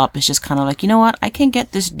it all up, it's just kind of like, you know what? I can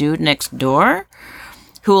get this dude next door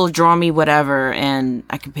who will draw me whatever and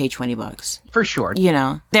I can pay $20. For sure.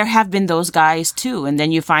 There have been those guys too. And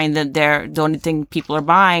then you find that they're the only thing people are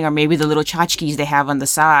buying or maybe the little tchotchkes they have on the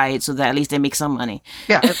side so that at least they make some money.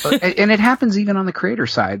 Yeah. And it happens even on the creator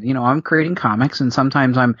side. I'm creating comics and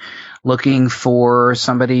sometimes I'm looking for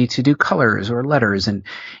somebody to do colors or letters. And,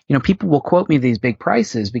 people will quote me these big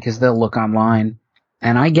prices because they'll look online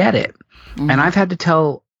and I get it. Mm-hmm. And I've had to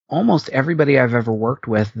tell almost everybody I've ever worked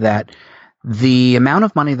with that the amount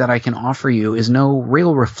of money that I can offer you is no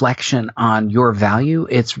real reflection on your value.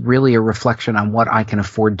 It's really a reflection on what I can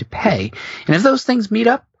afford to pay. And if those things meet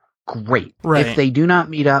up, great. Right. If they do not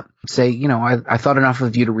meet up, say, I thought enough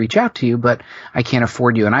of you to reach out to you, but I can't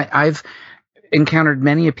afford you. And I've encountered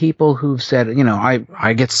many people who've said,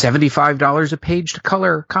 I get $75 a page to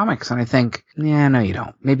color comics. And I think, yeah, no, you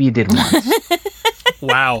don't. Maybe you did once.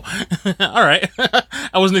 Wow. All right.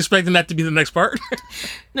 I wasn't expecting that to be the next part.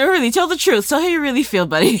 No, really. Tell the truth. Tell how you really feel,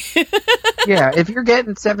 buddy. Yeah. If you're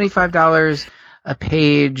getting $75 a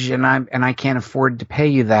page and I can't afford to pay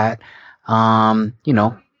you that,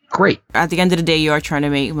 great. At the end of the day, you are trying to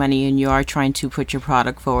make money and you are trying to put your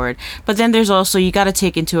product forward. But then there's also, you got to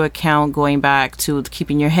take into account, going back to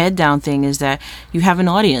keeping your head down thing, is that you have an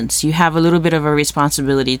audience. You have a little bit of a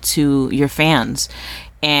responsibility to your fans.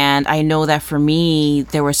 And I know that for me,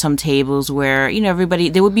 there were some tables where, everybody,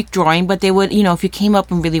 they would be drawing, but they would, if you came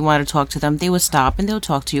up and really wanted to talk to them, they would stop and they'll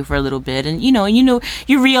talk to you for a little bit. And,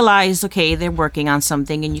 you realize, okay, they're working on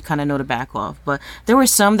something and you kind of know to back off. But there were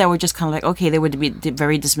some that were just kind of like, okay, they would be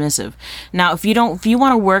very dismissive. Now, if you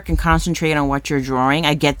want to work and concentrate on what you're drawing,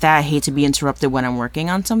 I get that. I hate to be interrupted when I'm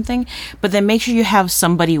working on something. But then make sure you have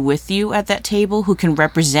somebody with you at that table who can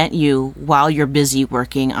represent you while you're busy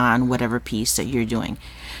working on whatever piece that you're doing.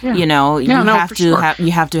 Yeah.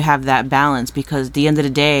 You have to have that balance because at the end of the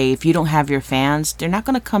day, if you don't have your fans, they're not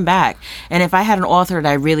going to come back. And if I had an author that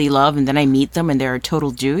I really love and then I meet them and they're a total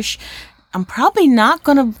douche, I'm probably not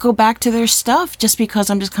going to go back to their stuff just because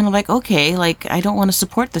I'm just kind of like, okay, like I don't want to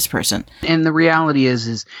support this person. And the reality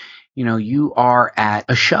is, you are at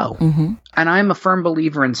a show. Mm-hmm. And I'm a firm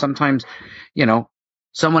believer in sometimes,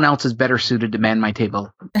 someone else is better suited to man my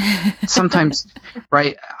table. Sometimes,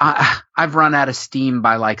 right? I've run out of steam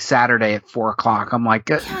by like Saturday at 4:00. I'm like,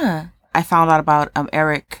 yeah. I found out about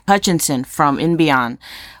Eric Hutchinson from In Beyond.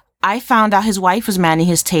 I found out his wife was manning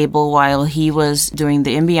his table while he was doing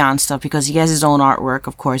the In Beyond stuff because he has his own artwork,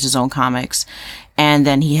 of course, his own comics. And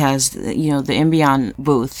then he has, the In Beyond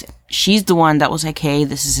booth. She's the one that was like, hey,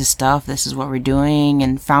 this is his stuff. This is what we're doing.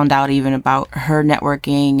 And found out even about her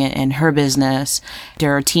networking and her business.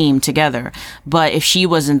 They're a team together. But if she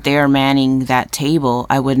wasn't there manning that table,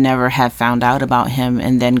 I would never have found out about him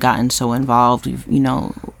and then gotten so involved,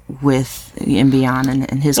 with and beyond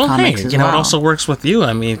and his comics as it well. also works with you.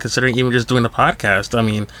 I mean, considering even just doing a podcast, I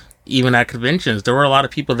mean, even at conventions, there were a lot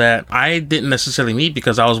of people that I didn't necessarily meet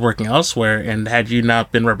because I was working elsewhere, and had you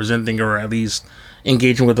not been representing or at least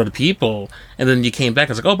engaging with other people, and then you came back,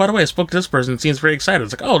 it's like, oh, by the way, I spoke to this person, seems very excited.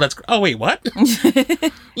 It's like, oh, wait, what?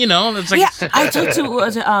 It's like... Yeah, I talked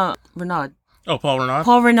to Renaud. Oh, Paul Renaud?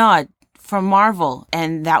 Paul Renaud from Marvel,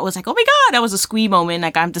 and that was like, oh my god, that was a squee moment.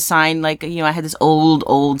 Like, I'm to sign, like, I had this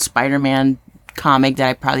old Spider-Man comic that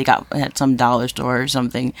I probably got at some dollar store or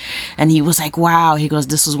something, and he was like, wow, he goes,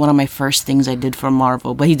 this was one of my first things I did for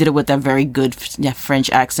Marvel, but he did it with a very good French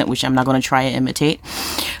accent, which I'm not going to try and imitate,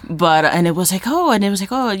 but and it was like, oh,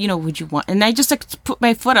 would you want, and I just like put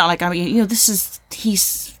my foot out, like, I mean,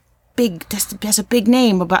 he's big, that's a big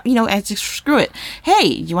name, about, I just, screw it. Hey,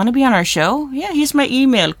 you want to be on our show? Yeah, here's my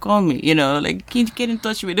email, call me, like, can you get in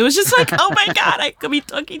touch with me? It was just like, oh my god, I could be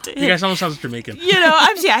talking to him. You guys almost sound Jamaican.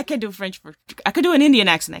 I can do French, I could do an Indian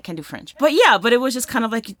accent, I can do French. But it was just kind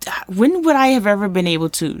of like, when would I have ever been able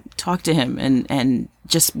to talk to him and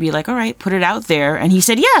just be like, all right, put it out there? And he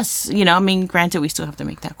said yes. Granted, we still have to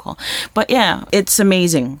make that call. But yeah, it's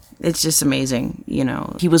amazing. It's just amazing.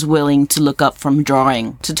 He was willing to look up from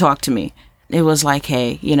drawing to talk to me. It was like,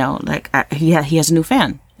 hey, he has a new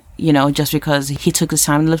fan, just because he took his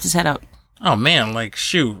time to lift his head up. Oh man, like,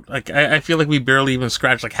 shoot. Like, I feel like we barely even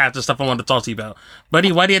scratched like half the stuff I wanted to talk to you about.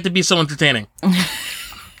 Buddy, why do you have to be so entertaining?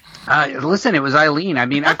 Listen, it was Eileen. I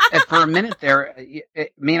mean, for a minute there,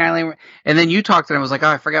 me and Eileen, and then you talked, and I was like, oh,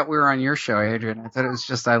 I forgot we were on your show, Adrian. I thought it was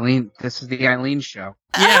just Eileen. This is the Eileen show.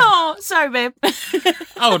 Yeah. Oh, sorry, babe.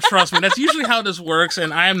 Oh, trust me. That's usually how this works,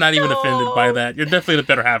 and I am not even offended by that. You're definitely the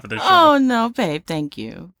better half of this show. Oh, no, babe. Thank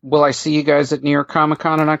you. Will I see you guys at New York Comic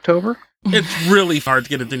Con in October? It's really hard to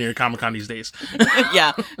get into New York Comic Con these days.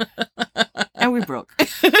 Yeah. And we broke.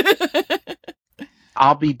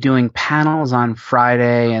 I'll be doing panels on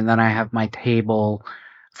Friday, and then I have my table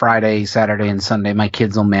Friday, Saturday, and Sunday. My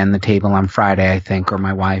kids will man the table on Friday, I think, or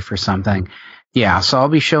my wife or something. Yeah, so I'll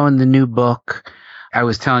be showing the new book. I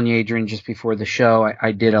was telling you, Adrian, just before the show,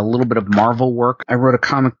 I did a little bit of Marvel work. I wrote a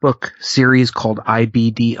comic book series called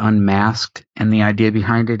IBD Unmasked, and the idea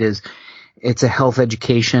behind it is it's a health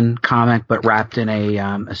education comic, but wrapped in a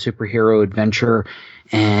superhero adventure,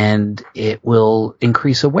 and it will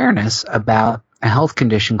increase awareness about a health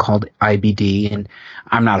condition called IBD. And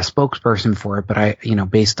I'm not a spokesperson for it, but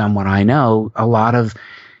based on what I know, a lot of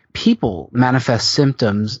people manifest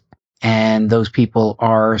symptoms, and those people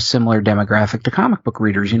are similar demographic to comic book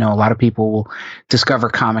readers. A lot of people will discover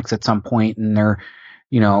comics at some point in their,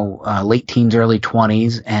 late teens, early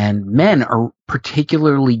 20s, and men are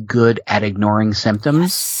particularly good at ignoring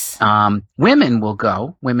symptoms. Yes. Women will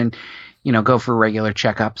go for regular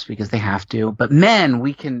checkups because they have to. But men,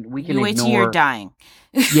 we can you ignore. Wait till you're dying.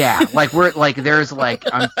 Yeah,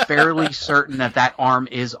 I'm fairly certain that arm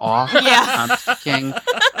is off. Yeah. King.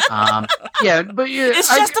 But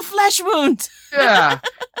it's just a flesh wound. Yeah.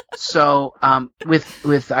 So, with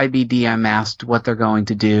IBD Unmasked, what they're going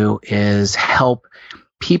to do is help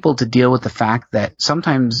people to deal with the fact that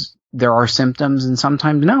sometimes there are symptoms and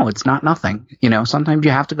sometimes no, it's not nothing. Sometimes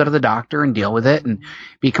you have to go to the doctor and deal with it and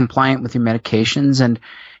be compliant with your medications. And,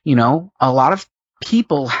 a lot of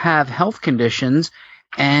people have health conditions,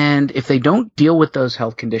 and if they don't deal with those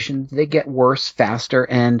health conditions, they get worse faster,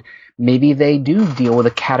 and maybe they do deal with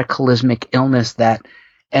a cataclysmic illness that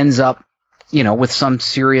ends up, with some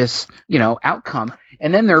serious, outcome.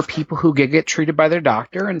 And then there are people who get treated by their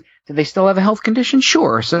doctor, and do they still have a health condition?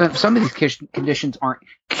 Sure. So some of these conditions aren't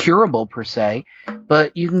curable per se,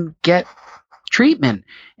 but you can get treatment.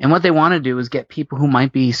 And what they want to do is get people who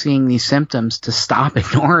might be seeing these symptoms to stop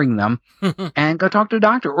ignoring them and go talk to a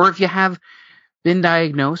doctor. Or if you have been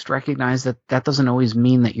diagnosed, recognize that doesn't always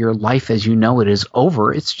mean that your life as you know it is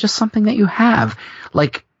over. It's just something that you have.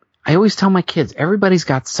 Like I always tell my kids, everybody's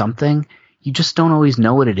got something. You just don't always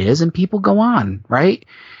know what it is, and people go on, right?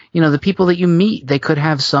 The people that you meet, they could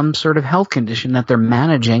have some sort of health condition that they're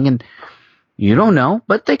managing, and you don't know,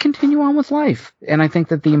 but they continue on with life. And I think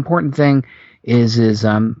that the important thing is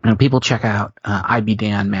people check out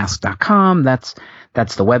ibdunmasked.com. That's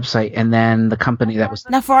the website, and then the company that was.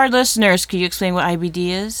 Now, for our listeners, can you explain what IBD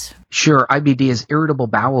is? Sure. IBD is irritable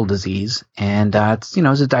bowel disease, and it's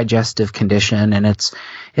a digestive condition, and it's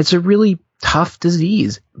a really tough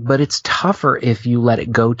disease, but it's tougher if you let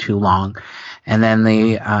it go too long. And then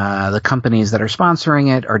the companies that are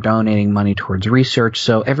sponsoring it are donating money towards research.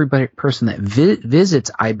 So every person that visits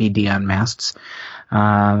IBD Unmasked,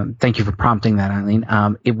 thank you for prompting that, Eileen.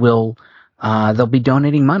 They'll be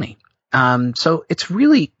donating money. So it's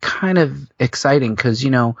really kind of exciting because,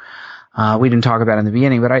 we didn't talk about it in the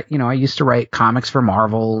beginning, but I used to write comics for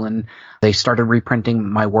Marvel, and they started reprinting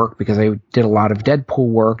my work because I did a lot of Deadpool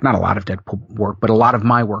work. Not a lot of Deadpool work, but a lot of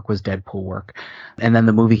my work was Deadpool work. And then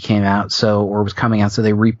the movie came out, or was coming out, so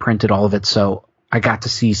they reprinted all of it. So I got to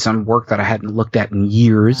see some work that I hadn't looked at in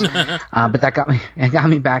years. But that got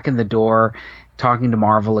me back in the door, talking to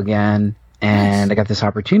Marvel again. And I got this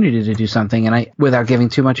opportunity to do something, and without giving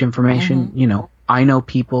too much information, I know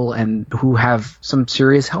people who have some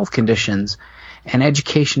serious health conditions, and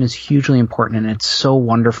education is hugely important, and it's so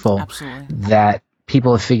wonderful that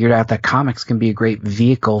people have figured out that comics can be a great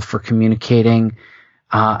vehicle for communicating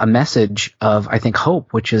a message of, I think,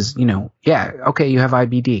 hope, which is, okay, you have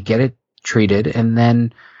IBD, get it treated, and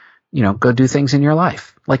then, go do things in your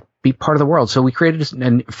life, like be part of the world. So we created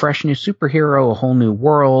a fresh new superhero, a whole new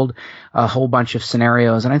world, a whole bunch of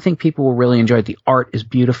scenarios, and I think people will really enjoy it. The art is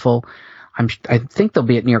beautiful. I think they'll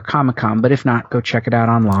be at New York Comic Con, but if not, go check it out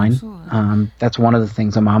online. That's one of the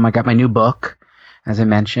things I'm on. I got my new book, as I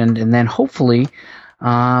mentioned, and then hopefully,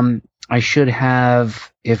 I should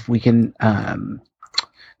have, if we can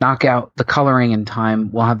knock out the coloring in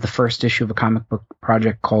time, we'll have the first issue of a comic book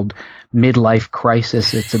project called Midlife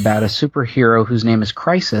Crisis. It's about a superhero whose name is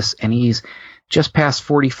Crisis, and he's just past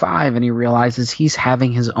 45, and he realizes he's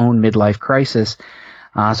having his own midlife crisis.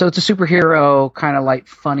 So it's a superhero, kind of light,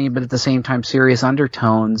 funny, but at the same time serious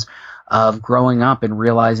undertones of growing up and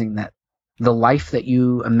realizing that the life that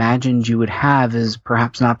you imagined you would have is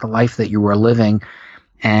perhaps not the life that you were living.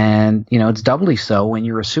 And, it's doubly so when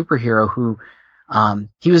you're a superhero who,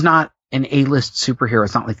 he was not an A-list superhero.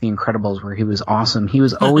 It's not like The Incredibles where he was awesome. He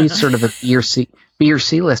was always sort of a B or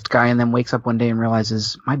C-list guy, and then wakes up one day and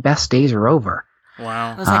realizes my best days are over.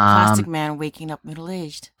 Wow. It was like Plastic Man waking up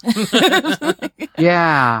middle-aged.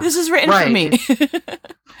 Yeah. This is written for me.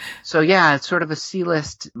 So yeah, it's sort of a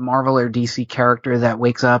C-list Marvel or DC character that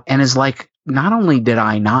wakes up and is like, not only did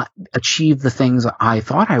I not achieve the things I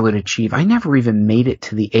thought I would achieve, I never even made it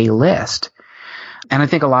to the A-list. And I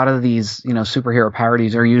think a lot of these, superhero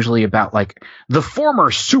parodies are usually about like the former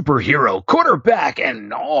superhero quarterback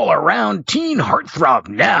and all around teen heartthrob,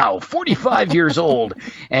 now 45 years old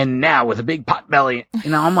and now with a big pot belly.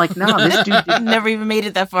 I'm like, no, this dude never even made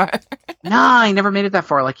it that far. Nah, he never made it that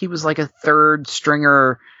far. Like he was like a third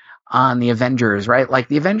stringer on the Avengers, right? Like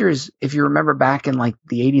the Avengers, if you remember back in like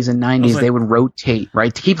the 80s and 90s, they would rotate,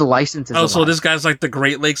 right? To keep the licenses alive. So this guy's like the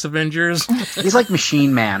Great Lakes Avengers? He's like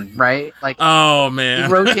Machine Man, right? Like, oh man.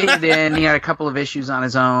 He rotated in, he had a couple of issues on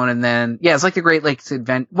his own, and then, it's like the Great Lakes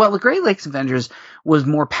the Great Lakes Avengers was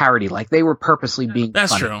more parody, like they were purposely being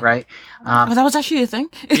That's funny, true. right? But that was actually a thing?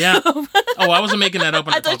 Yeah. Oh, I wasn't making that up.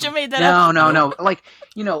 I thought you made that up. No. Like,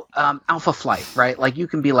 Alpha Flight, right? Like you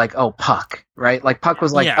can be like, oh, Puck, right? Like Puck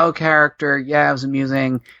was like, character, it was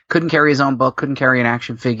amusing, couldn't carry his own book, couldn't carry an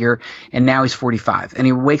action figure, and now he's 45. And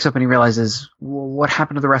he wakes up and he realizes, well, what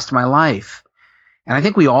happened to the rest of my life? And I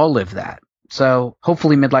think we all live that. So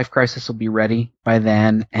hopefully Midlife Crisis will be ready by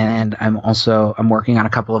then. And I'm working on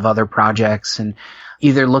a couple of other projects and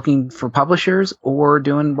either looking for publishers or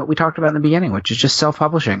doing what we talked about in the beginning, which is just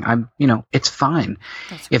self-publishing. It's fine.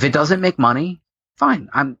 If it doesn't make money, fine.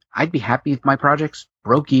 I'd be happy if my projects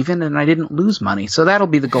broke even and I didn't lose money. So that'll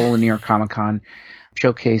be the goal in New York Comic Con.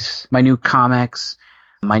 Showcase my new comics,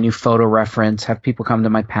 my new photo reference, have people come to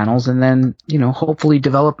my panels, and then, hopefully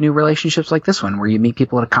develop new relationships like this one where you meet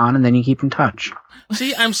people at a con and then you keep in touch.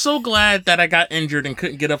 See, I'm so glad that I got injured and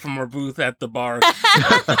couldn't get up from our booth at the bar.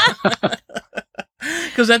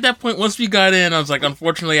 Because at that point, once we got in, I was like,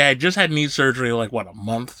 unfortunately, I had just had knee surgery, a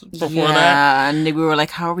month before that. Yeah, and we were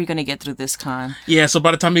like, how are we going to get through this con? Yeah, so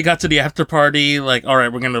by the time we got to the after party, like, all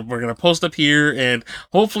right, we're gonna post up here, and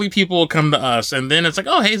hopefully people will come to us. And then it's like,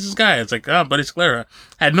 oh, hey, it's this guy. It's like, oh, Buddy Sclera.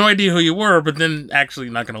 Had no idea who you were, but then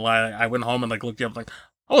actually, not gonna lie, I went home and looked you up,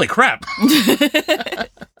 holy crap.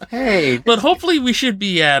 Hey. But hopefully we should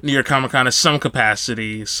be at New York Comic Con at some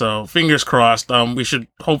capacity. So fingers crossed, we should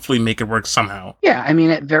hopefully make it work somehow. Yeah,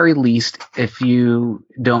 at very least, if you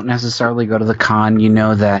don't necessarily go to the con, you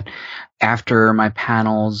know that after my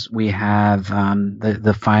panels, we have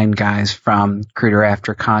the fine guys from Creator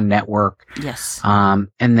After Con Network. Yes. And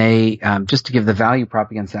they, just to give the value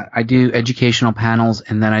prop against that, I do educational panels,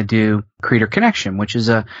 and then I do Creator Connection, which is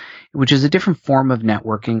a different form of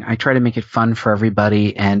networking. I try to make it fun for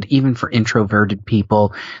everybody, and even for introverted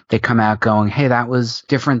people, they come out going, hey, that was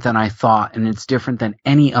different than I thought, and it's different than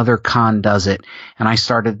any other con does it. And I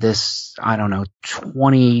started this,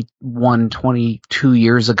 22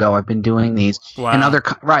 years ago. I've been doing these. Wow. And other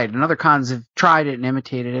cons have tried it and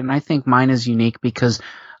imitated it, and I think mine is unique because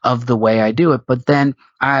of the way I do it. But then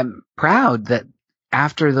I'm proud that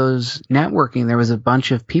after those networking, there was a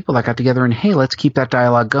bunch of people that got together and, hey, let's keep that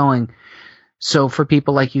dialogue going. So for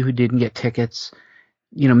people like you who didn't get tickets,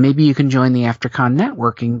 maybe you can join the AfterCon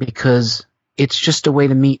networking, because it's just a way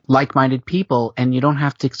to meet like-minded people, and you don't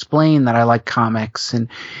have to explain that I like comics, and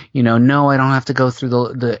no, I don't have to go through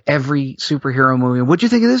the every superhero movie. What'd you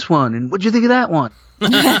think of this one? And what'd you think of that one?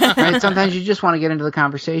 Right? Sometimes you just want to get into the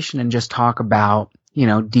conversation and just talk about,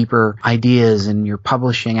 deeper ideas and your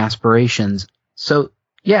publishing aspirations. So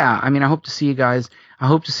yeah, I hope to see you guys. I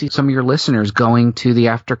hope to see some of your listeners going to the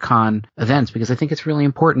AfterCon events, because I think it's really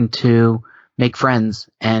important to make friends,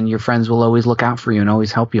 and your friends will always look out for you and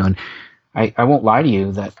always help you. And I won't lie to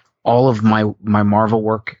you that all of my Marvel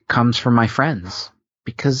work comes from my friends,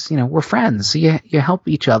 because, we're friends. So you help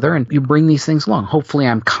each other and you bring these things along. Hopefully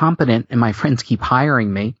I'm competent and my friends keep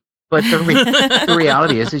hiring me. But the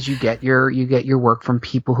reality is you get your work from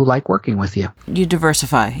people who like working with you. You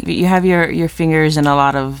diversify. You have your fingers in a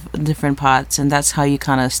lot of different pots, and that's how you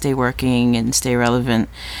kind of stay working and stay relevant.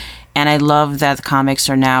 And I love that the comics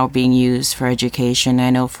are now being used for education. I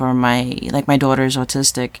know for my daughter's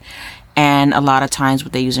autistic, and a lot of times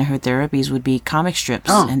what they use in her therapies would be comic strips,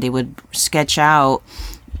 and they would sketch out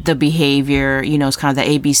the behavior, it's kind of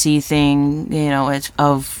the ABC thing, it's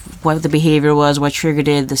of what the behavior was, what triggered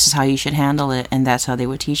it, this is how you should handle it, and that's how they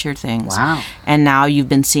would teach her things. Wow. And now you've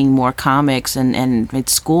been seeing more comics, and at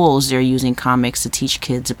schools they're using comics to teach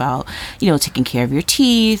kids about, taking care of your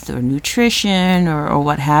teeth, or nutrition, or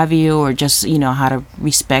what have you, or just, how to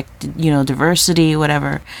respect, diversity,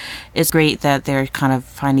 whatever. It's great that they're kind of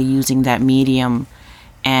finally using that medium.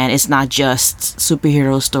 And it's not just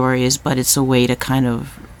superhero stories, but it's a way to kind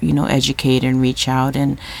of, educate and reach out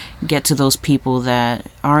and get to those people that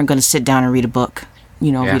aren't going to sit down and read a book,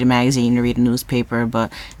 read a magazine or read a newspaper,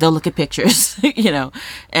 but they'll look at pictures,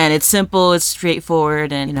 and it's simple, it's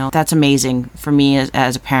straightforward. And, that's amazing for me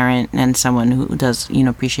as a parent and someone who does,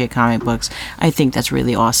 appreciate comic books. I think that's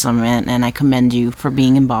really awesome. And I commend you for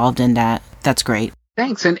being involved in that. That's great.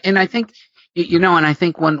 Thanks. And I think, and I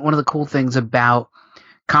think one of the cool things about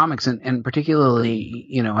comics, and particularly,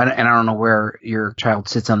 and I don't know where your child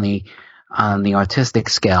sits on the autistic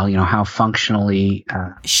scale, how functionally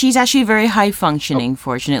she's actually very high functioning.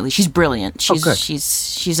 Fortunately, she's brilliant.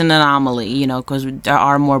 She's an anomaly, because there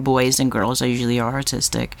are more boys than girls that usually are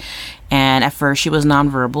autistic. And at first she was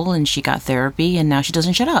nonverbal, and she got therapy, and now she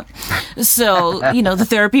doesn't shut up. So, the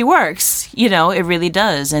therapy works, it really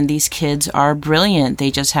does. And these kids are brilliant.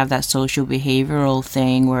 They just have that social behavioral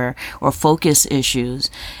thing or focus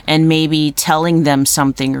issues. And maybe telling them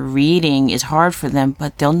something or reading is hard for them,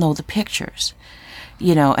 but they'll know the pictures.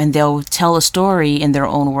 And they'll tell a story in their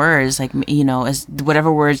own words, like, as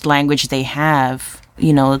whatever words, language they have.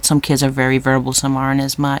 Some kids are very verbal, some aren't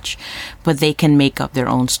as much, but they can make up their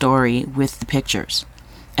own story with the pictures,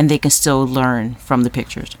 and they can still learn from the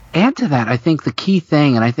pictures. Add to that, I think the key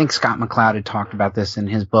thing, and I think Scott McCloud had talked about this in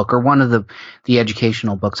his book, or one of the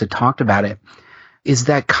educational books had talked about it, is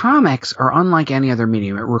that comics are unlike any other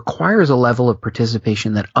medium. It requires a level of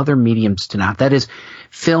participation that other mediums do not. That is,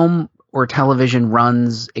 film or television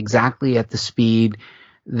runs exactly at the speed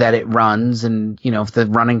that it runs, and if the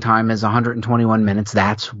running time is 121 minutes,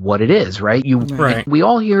 that's what it is, right? Right. We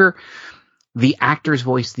all hear the actor's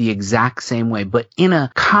voice the exact same way, but in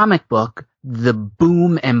a comic book, the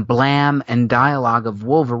boom and blam and dialogue of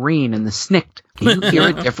Wolverine and the snikt,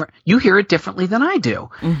 you hear it differently than I do.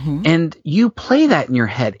 Mm-hmm. And you play that in your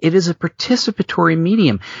head. It is a participatory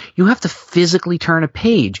medium. You have to physically turn a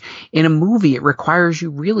page. In a movie, it requires you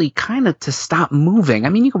really kind of to stop moving.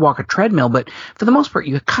 You can walk a treadmill, but for the most part,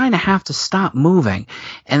 you kind of have to stop moving.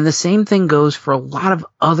 And the same thing goes for a lot of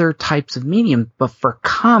other types of medium, but for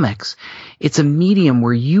comics, it's a medium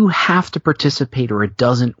where you have to participate or it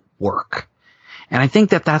doesn't work. And I think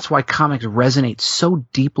that that's why comics resonate so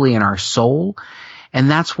deeply in our soul.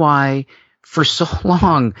 And that's why for so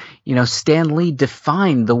long, Stan Lee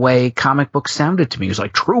defined the way comic books sounded to me. He was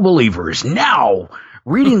like, true believers now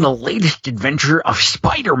reading the latest adventure of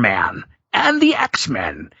Spider-Man and the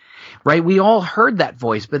X-Men. Right? We all heard that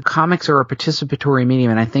voice, but comics are a participatory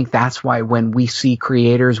medium. And I think that's why when we see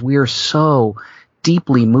creators, we are so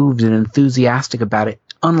deeply moved and enthusiastic about it,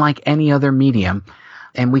 unlike any other medium.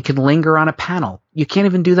 And we can linger on a panel. You can't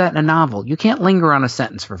even do that in a novel. You can't linger on a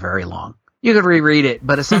sentence for very long. You could reread it,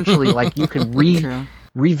 but essentially, like, you can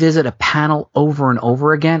revisit a panel over and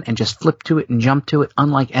over again and just flip to it and jump to it,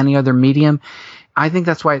 unlike any other medium. I think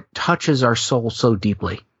that's why it touches our soul so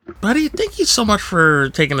deeply. Buddy, thank you so much for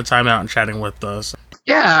taking the time out and chatting with us.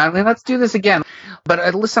 Yeah, let's do this again.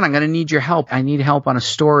 But listen, I'm going to need your help. I need help on a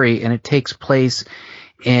story, and it takes place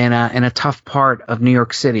in a tough part of New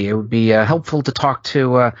York City. It would be helpful to talk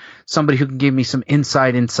to somebody who can give me some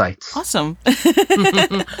inside insights. Awesome.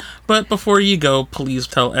 But before you go, please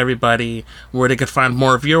tell everybody where they could find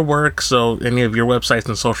more of your work. So any of your websites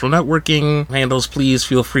and social networking handles, please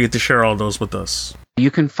feel free to share all those with us.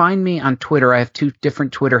 You can find me on Twitter. I have 2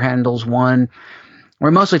 different Twitter handles. One where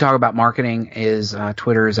I mostly talk about marketing is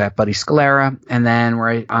Twitter is at Buddy Scalera, and then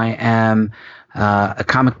where I am a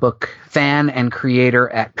comic book fan and creator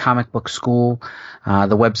at Comic Book School.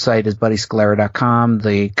 The website is buddyscalera.com,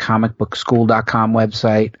 the comicbookschool.com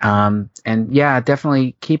website. And yeah,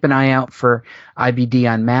 definitely keep an eye out for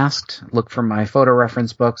IBD Unmasked. Look for my photo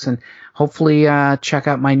reference books, and hopefully check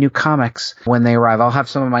out my new comics when they arrive. I'll have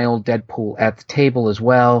some of my old Deadpool at the table as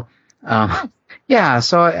well. Yeah,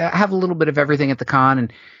 so I have a little bit of everything at the con,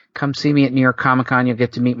 and come see me at New York Comic Con. You'll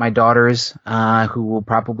get to meet my daughters, who will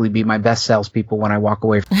probably be my best salespeople when I walk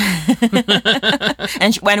away from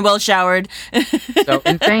and well showered.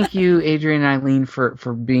 And thank you, Adrian and Eileen,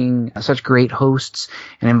 for being such great hosts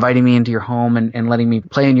and inviting me into your home and letting me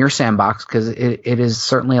play in your sandbox, because it is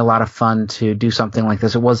certainly a lot of fun to do something like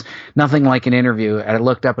this. It was nothing like an interview. I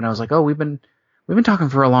looked up and I was like, oh, we've been talking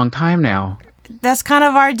for a long time now. That's kind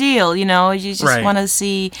of our deal, you know. You just Right. want to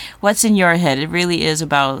see what's in your head. It really is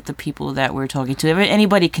about the people that we're talking to.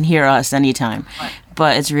 Anybody can hear us anytime,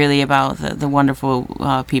 but it's really about the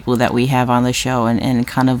wonderful people that we have on the show, and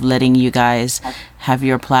kind of letting you guys have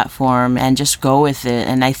your platform and just go with it.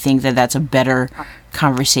 And I think that that's a better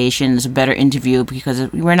conversation, it's a better interview, because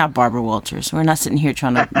we're not Barbara Walters. We're not sitting here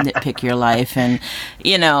trying to nitpick your life and,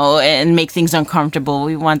 you know, and make things uncomfortable.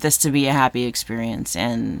 We want this to be a happy experience.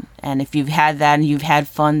 And if you've had that and you've had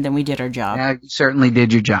fun, then we did our job. Yeah, you certainly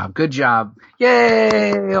did your job. Good job.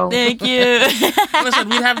 Yay! Thank you. Listen,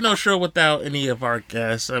 we'd have no show without any of our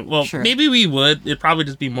guests. Well, Sure. maybe we would. It'd probably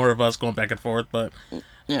just be more of us going back and forth, but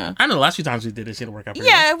Yeah. I know the last few times we did it seemed to work out pretty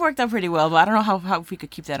Yeah, it worked out pretty well, but I don't know how we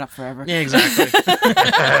could keep that up forever. Yeah, exactly.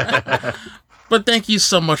 But thank you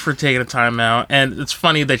so much for taking the time out. And it's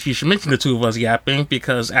funny that you should mention the two of us yapping,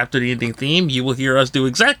 because after the ending theme, you will hear us do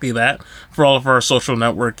exactly that for all of our social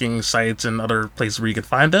networking sites and other places where you can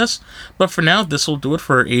find us. But for now, this will do it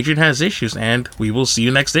for Adrian Has Issues, and we will see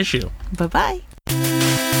you next issue. Bye-bye.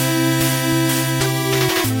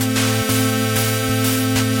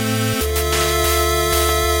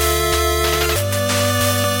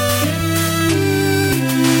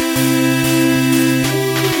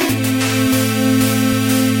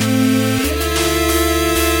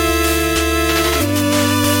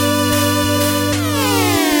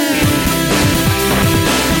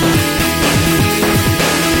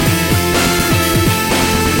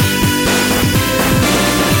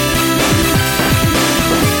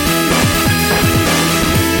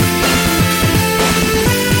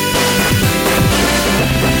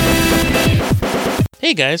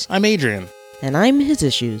 Hey guys, I'm Adrian. And I'm His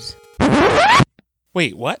Issues.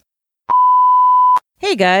 Wait, what?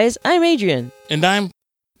 Hey guys, I'm Adrian. And I'm...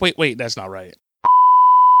 Wait, that's not right.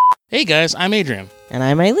 Hey guys, I'm Adrian. And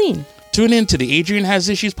I'm Eileen. Tune in to the Adrian Has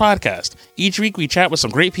Issues podcast. Each week we chat with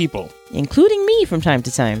some great people. Including me from time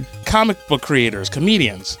to time. Comic book creators,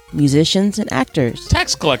 comedians, Musicians and actors.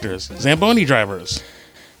 tax collectors, Zamboni drivers.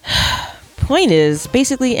 Point is,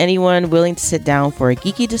 basically anyone willing to sit down for a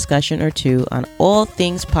geeky discussion or two on all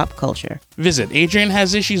things pop culture. Visit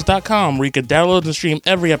AdrianHasIssues.com where you can download and stream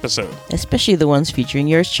every episode. Especially the ones featuring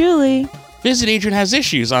yours truly. Visit Adrian Has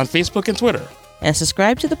Issues on Facebook and Twitter. And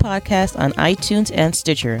subscribe to the podcast on iTunes and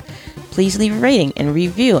Stitcher. Please leave a rating and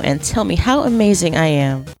review and tell me how amazing I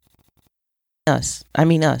am. Us.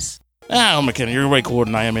 Oh, McKenna, you're way cooler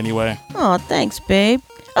than I am anyway. Aw, thanks, babe.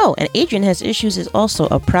 Oh, and Adrian Has Issues is also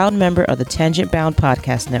a proud member of the Tangent Bound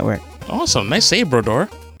Podcast Network. Awesome. Nice save, Brodor.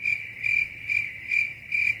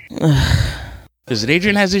 Visit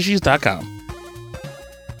AdrianHasIssues.com.